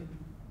eternity?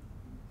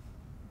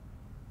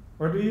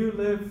 Or do you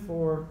live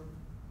for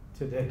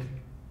today?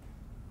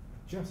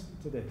 Just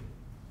today.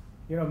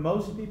 You know,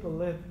 most people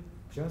live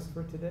just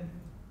for today.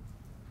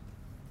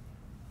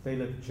 They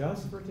live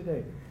just for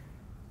today.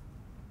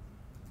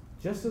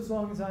 Just as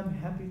long as I'm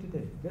happy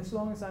today. Just as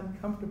long as I'm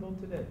comfortable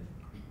today.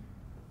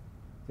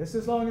 Just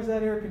as long as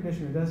that air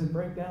conditioner doesn't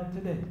break down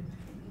today.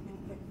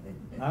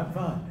 I'm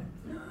fine.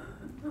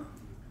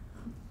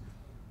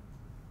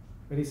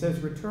 But he says,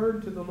 return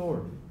to the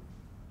Lord.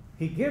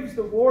 He gives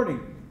the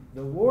warning.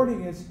 The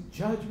warning is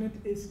judgment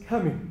is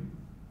coming.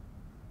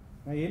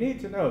 Now you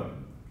need to know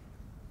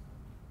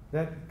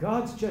that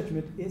God's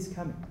judgment is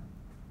coming.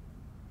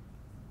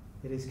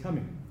 It is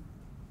coming.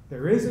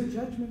 There is a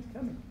judgment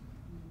coming.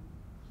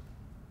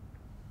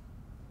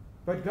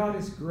 But God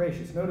is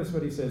gracious. Notice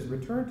what he says,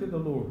 return to the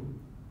Lord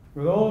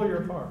with all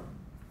your heart,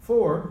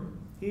 for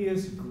he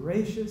is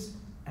gracious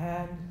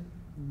and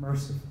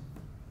merciful.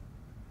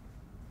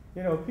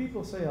 You know,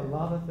 people say a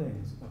lot of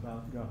things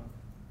about God.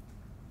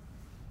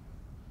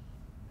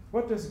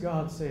 What does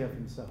God say of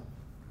himself?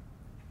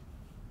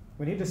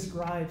 When he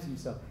describes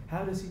himself,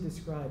 how does he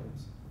describe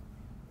himself?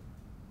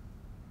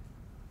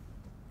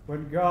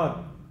 When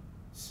God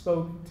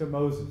spoke to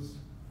Moses,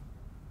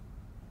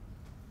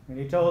 and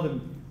he told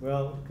him,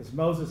 well, because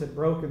Moses had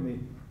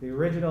broken the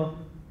original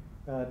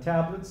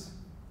tablets,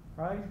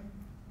 right?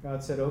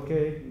 God said,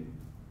 okay,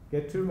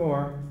 get 2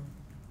 more.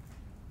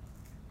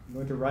 I'm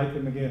going to write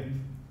them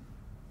again.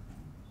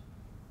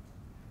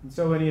 And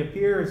so when he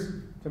appears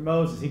to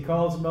Moses, he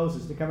calls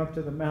Moses to come up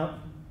to the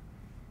mountain.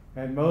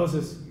 And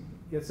Moses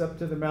gets up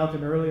to the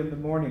mountain early in the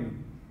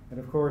morning. And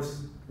of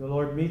course, the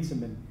Lord meets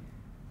him.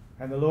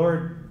 And the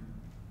Lord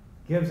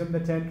gives him the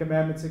 10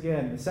 Commandments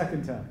again, the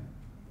second time.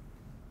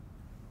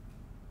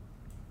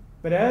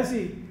 But as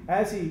he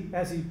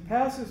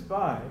passes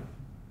by,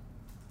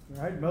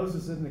 right,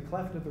 Moses is in the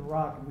cleft of the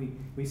rock, and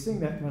we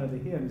sing that in one of the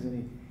hymns,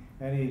 and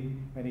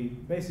he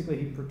basically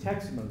he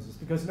protects Moses,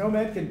 because no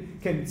man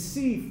can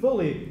see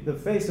fully the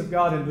face of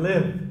God and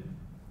live.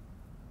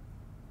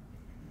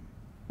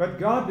 But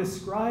God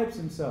describes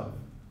himself,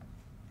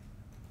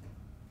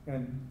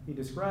 and he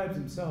describes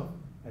himself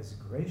as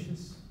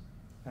gracious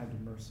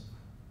and merciful.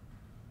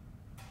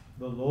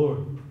 The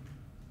Lord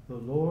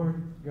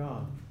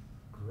God,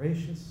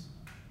 gracious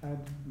and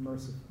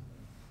merciful,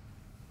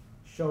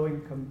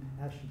 showing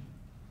compassion,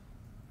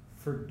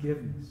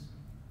 forgiveness.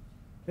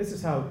 This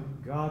is how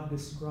God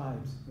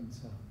describes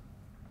himself.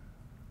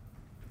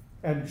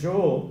 And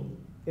Joel,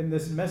 in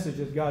this message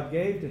that God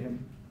gave to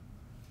him,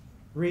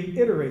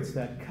 reiterates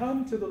that.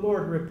 Come to the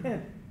Lord,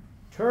 repent,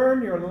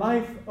 turn your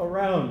life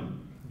around,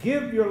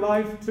 give your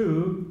life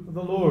to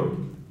the Lord,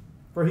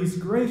 for he's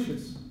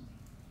gracious.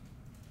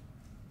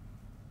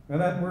 Now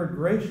that word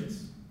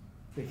gracious,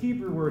 the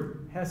Hebrew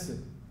word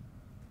hesed.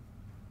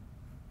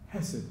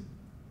 Hesed.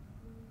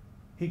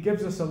 He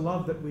gives us a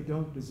love that we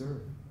don't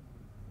deserve.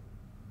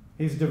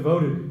 He's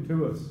devoted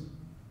to us.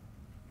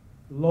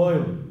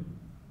 Loyal.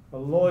 A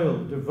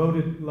loyal,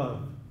 devoted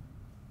love.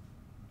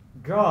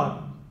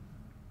 God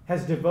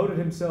has devoted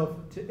himself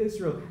to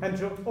Israel and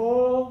to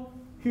all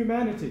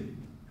humanity.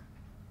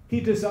 He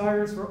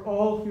desires for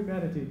all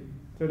humanity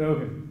to know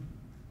him.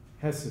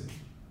 Hesed.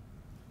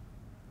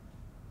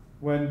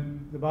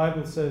 When the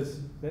Bible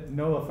says that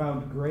Noah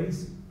found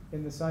grace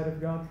in the sight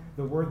of God,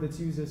 the word that's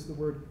used is the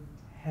word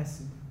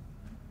hesed.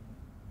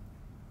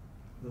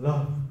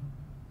 Love,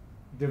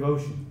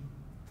 devotion,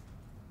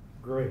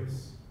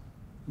 grace.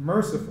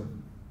 Merciful.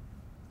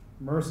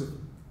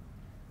 Merciful.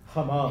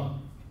 Hamal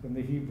in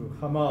the Hebrew.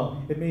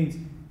 Hamal. It means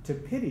to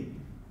pity,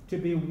 to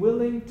be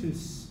willing to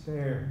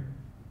spare.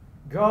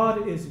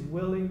 God is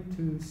willing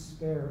to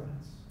spare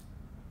us.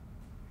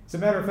 As a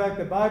matter of fact,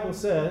 the Bible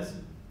says,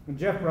 and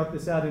Jeff brought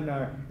this out in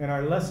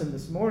our lesson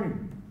this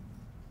morning,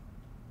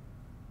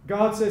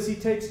 God says he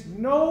takes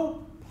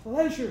no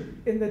pleasure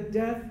in the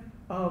death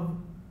of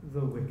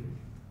the wicked,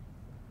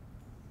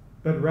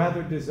 but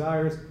rather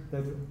desires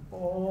that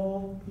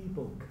all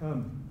people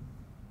come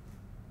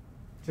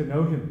to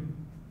know him,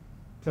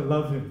 to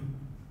love him,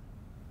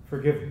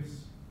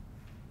 forgiveness.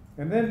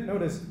 And then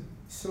notice,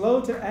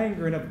 slow to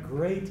anger and of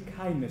great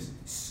kindness.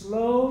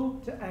 Slow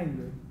to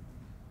anger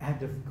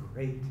and of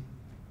great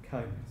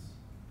kindness.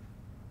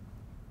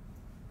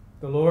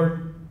 The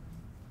Lord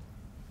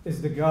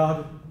is the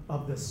God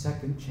of the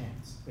second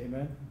chance.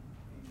 Amen?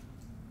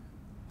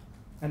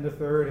 And the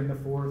third and the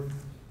fourth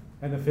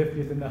and the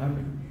 50th and the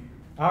 100th.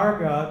 Our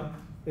God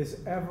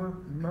is ever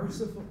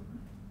merciful.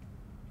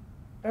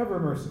 Ever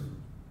merciful.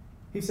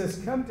 He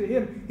says, come to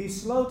him. He's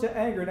slow to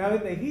anger. Now,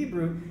 in the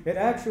Hebrew, it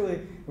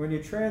actually, when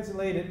you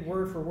translate it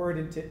word for word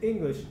into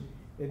English,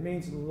 it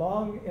means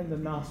long in the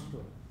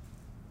nostril.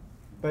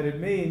 But it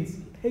means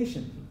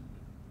patient.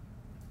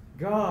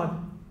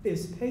 God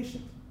is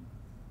patient.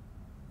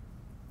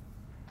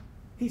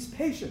 He's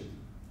patient.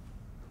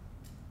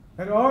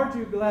 And aren't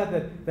you glad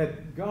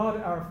that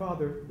God our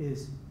Father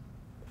is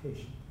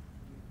patient?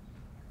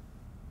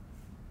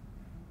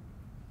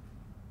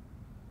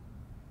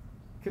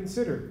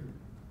 Consider,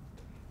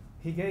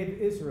 he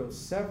gave Israel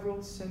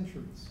several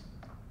centuries,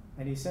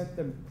 and he sent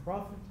them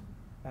prophet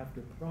after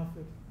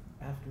prophet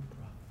after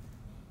prophet,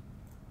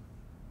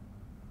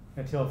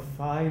 until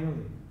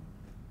finally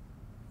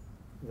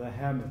the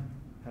hammer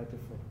had to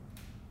fall.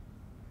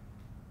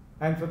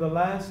 And for the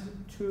last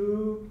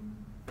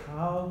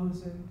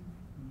 2,000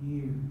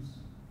 years,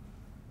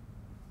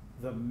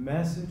 the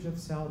message of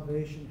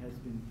salvation has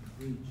been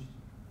preached.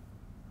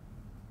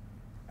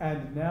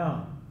 And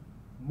now,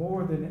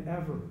 more than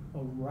ever,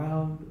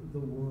 around the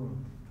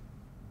world.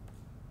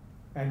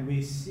 And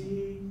we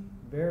see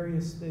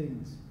various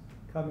things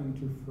coming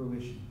to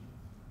fruition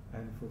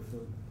and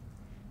fulfillment.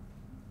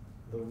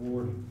 The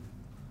warning.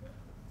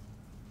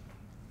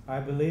 I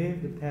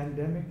believe the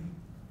pandemic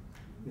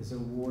is a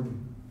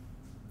warning.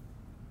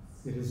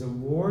 It is a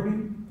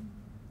warning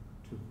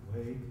to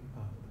wake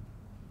up.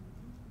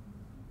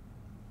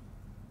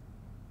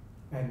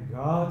 And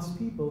God's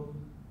people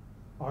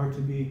are to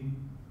be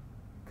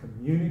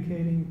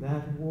communicating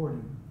that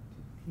warning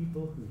to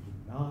people who do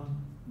not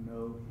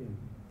know him.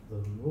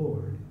 The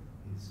Lord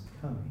is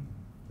coming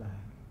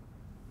back.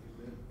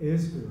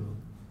 Israel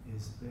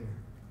is there.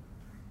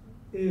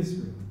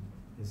 Israel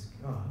is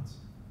God's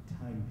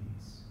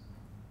timepiece.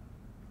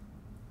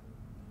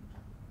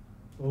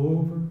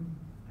 Over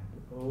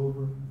and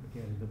over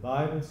again. The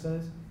Bible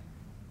says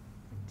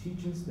and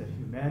teaches that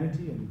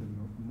humanity and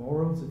the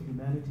morals of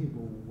humanity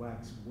will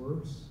wax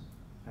worse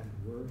and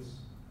worse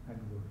and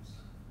worse.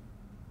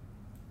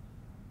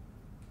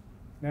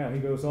 Now he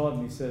goes on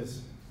and he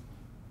says,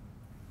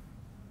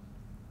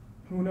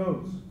 who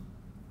knows?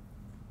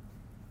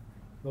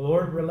 The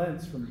Lord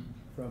relents from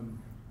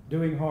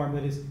doing harm,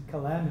 that is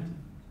calamity.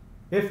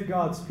 If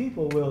God's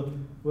people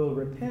will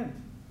repent.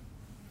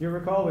 You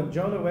recall when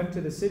Jonah went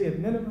to the city of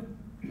Nineveh?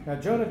 Now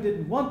Jonah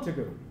didn't want to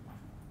go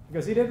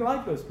because he didn't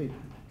like those people.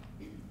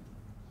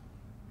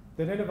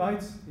 The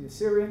Ninevites, the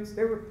Assyrians,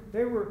 they were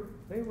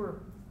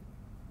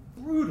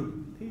brutal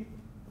people.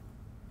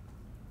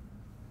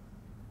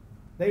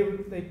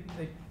 They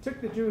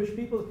took the Jewish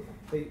people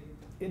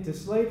into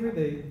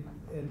slavery,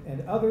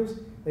 and others.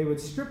 They would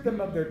strip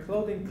them of their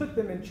clothing, put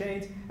them in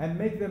chains, and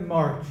make them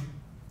march,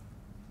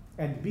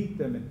 and beat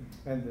them,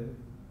 and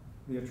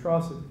the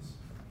atrocities.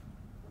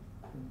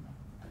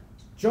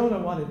 Jonah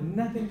wanted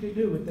nothing to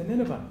do with the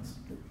Ninevites.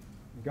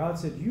 God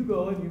said, you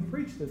go and you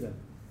preach to them.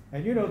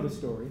 And you know the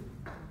story.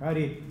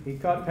 Right? He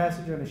caught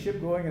passage on a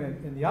ship going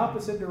in the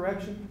opposite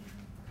direction.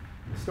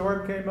 The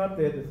storm came up.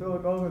 They had to throw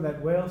him over, and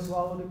that whale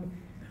swallowed him.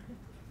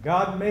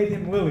 God made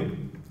him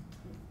willing.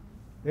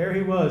 There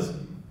he was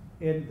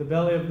in the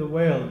belly of the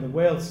whale, and the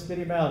whale spit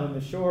him out on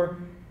the shore.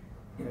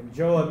 And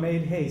Jonah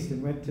made haste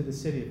and went to the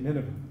city of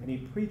Nineveh, and he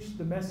preached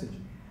the message.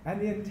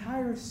 And the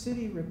entire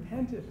city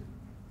repented.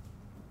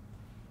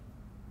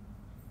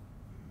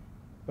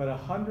 But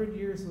 100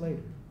 years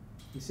later,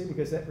 you see,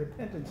 because that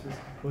repentance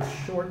was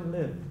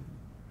short-lived.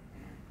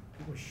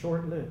 It was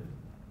short-lived.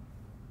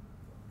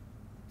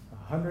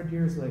 100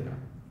 years later,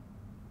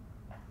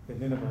 the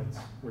Ninevites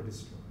were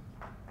destroyed.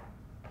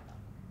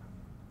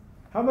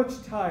 How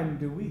much time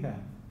do we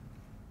have?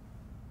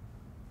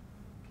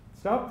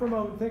 Stop for a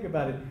moment and think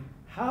about it.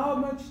 How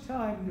much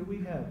time do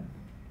we have?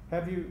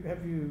 Have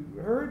you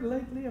heard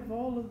lately of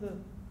all of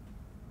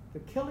the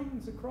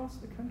killings across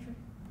the country?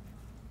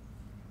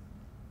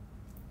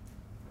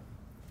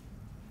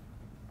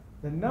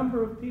 The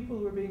number of people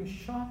who are being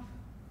shot,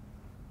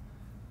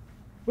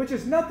 which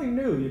is nothing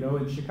new,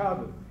 in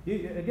Chicago.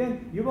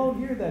 You won't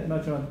hear that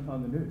much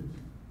on the news.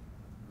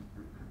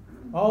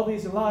 All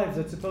these lives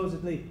that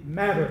supposedly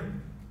matter,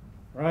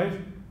 right?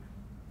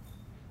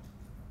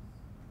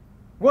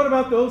 What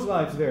about those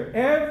lives there?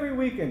 Every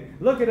weekend,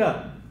 look it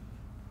up.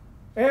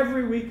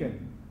 Every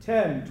weekend,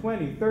 10,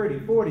 20, 30,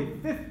 40,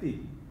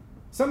 50,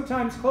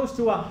 sometimes close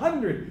to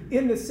 100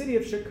 in the city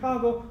of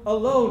Chicago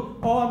alone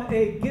on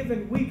a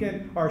given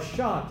weekend are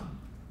shot.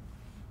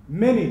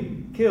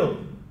 Many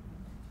killed.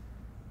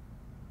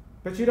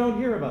 But you don't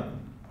hear about them.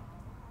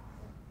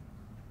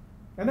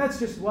 And that's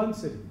just one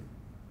city.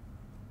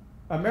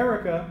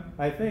 America,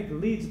 I think,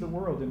 leads the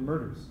world in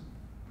murders.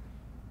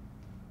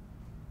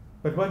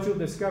 But what you'll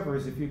discover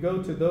is if you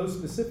go to those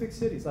specific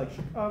cities like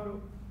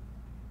Chicago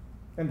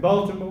and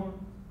Baltimore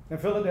and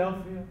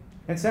Philadelphia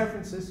and San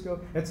Francisco,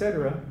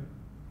 etc.,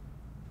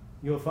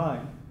 you'll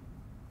find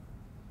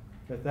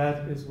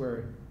that is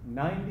where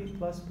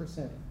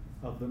 90+%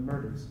 of the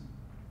murders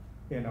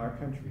in our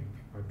country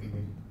are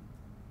committed.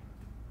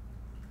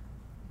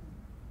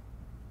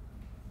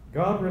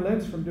 God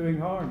relents from doing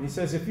harm. He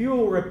says, if you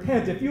will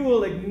repent, if you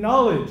will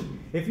acknowledge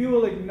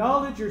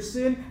your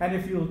sin, and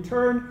if you'll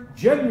turn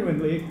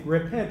genuinely,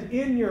 repent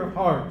in your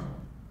heart,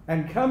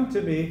 and come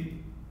to me,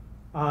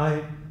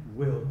 I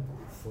will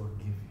forgive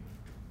you.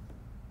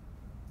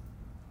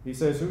 He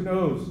says, who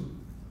knows?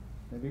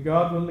 Maybe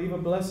God will leave a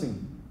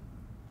blessing.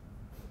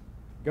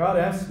 God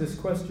asks this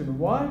question,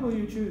 why will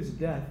you choose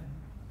death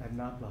and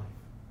not life?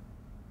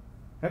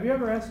 Have you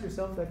ever asked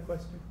yourself that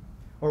question?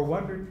 Or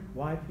wondered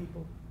why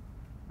people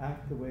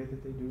act the way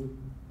that they do?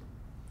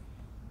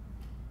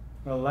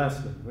 Well,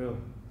 lastly, we'll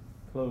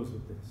close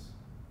with this.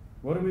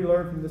 What do we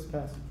learn from this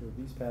passage, or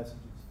these passages?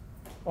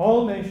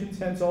 All nations,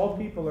 hence all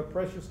people, are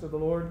precious to the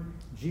Lord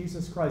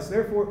Jesus Christ.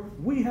 Therefore,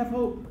 we have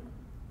hope.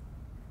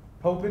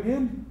 Hope in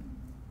Him.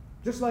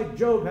 Just like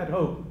Job had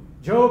hope.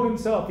 Job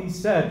himself, he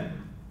said,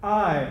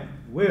 I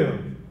will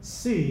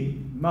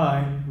see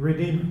my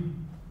Redeemer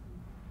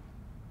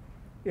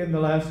in the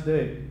last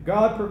day.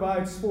 God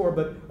provides for,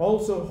 but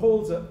also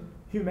holds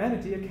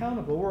humanity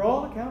accountable. We're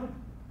all accountable.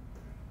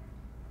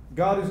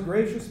 God is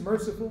gracious,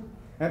 merciful,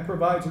 and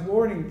provides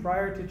warning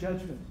prior to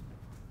judgment.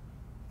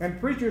 And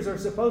preachers are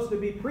supposed to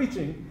be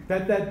preaching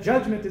that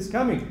judgment is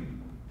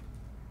coming.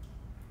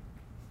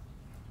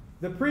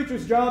 The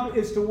preacher's job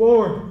is to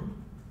warn.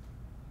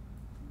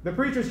 The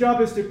preacher's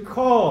job is to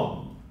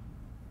call.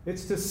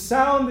 It's to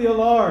sound the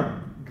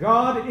alarm.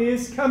 God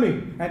is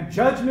coming, and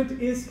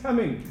judgment is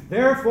coming.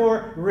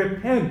 Therefore,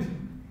 repent.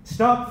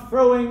 Stop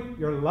throwing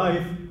your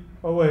life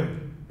away.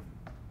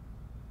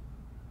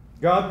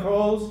 God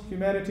calls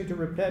humanity to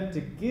repent,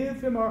 to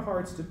give Him our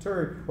hearts to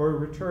turn or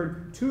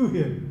return to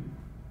Him.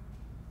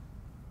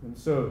 And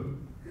so,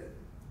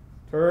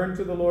 turn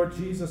to the Lord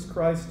Jesus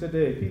Christ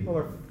today. People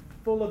are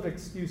full of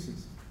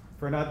excuses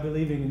for not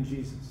believing in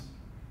Jesus.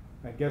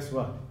 And guess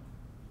what?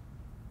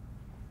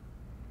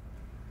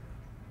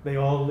 They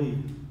all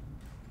lead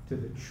to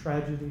the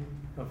tragedy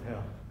of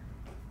hell.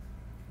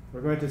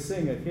 We're going to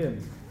sing a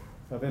hymn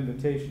of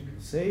invitation.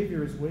 The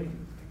Savior is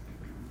waiting.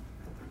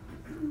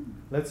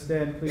 Let's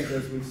stand, please,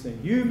 as we sing.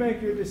 You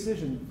make your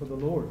decision for the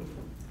Lord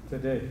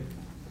today.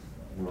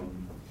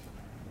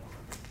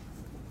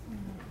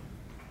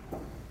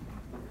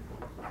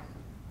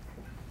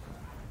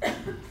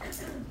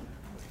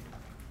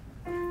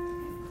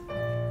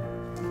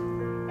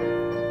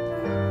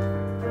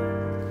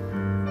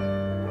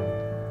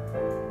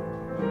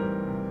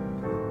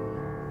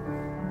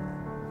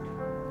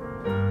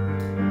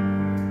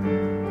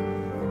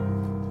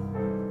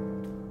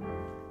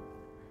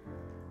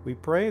 We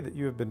pray that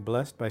you have been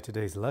blessed by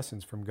today's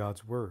lessons from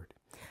God's Word,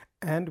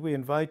 and we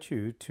invite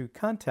you to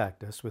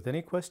contact us with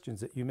any questions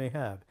that you may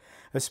have,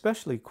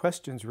 especially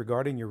questions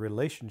regarding your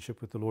relationship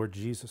with the Lord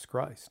Jesus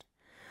Christ.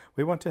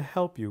 We want to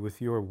help you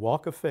with your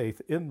walk of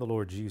faith in the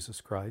Lord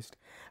Jesus Christ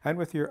and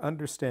with your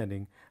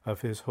understanding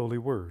of His holy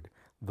Word,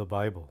 the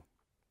Bible.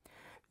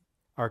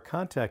 Our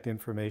contact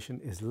information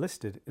is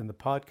listed in the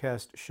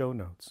podcast show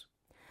notes.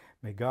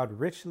 May God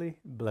richly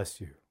bless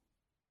you.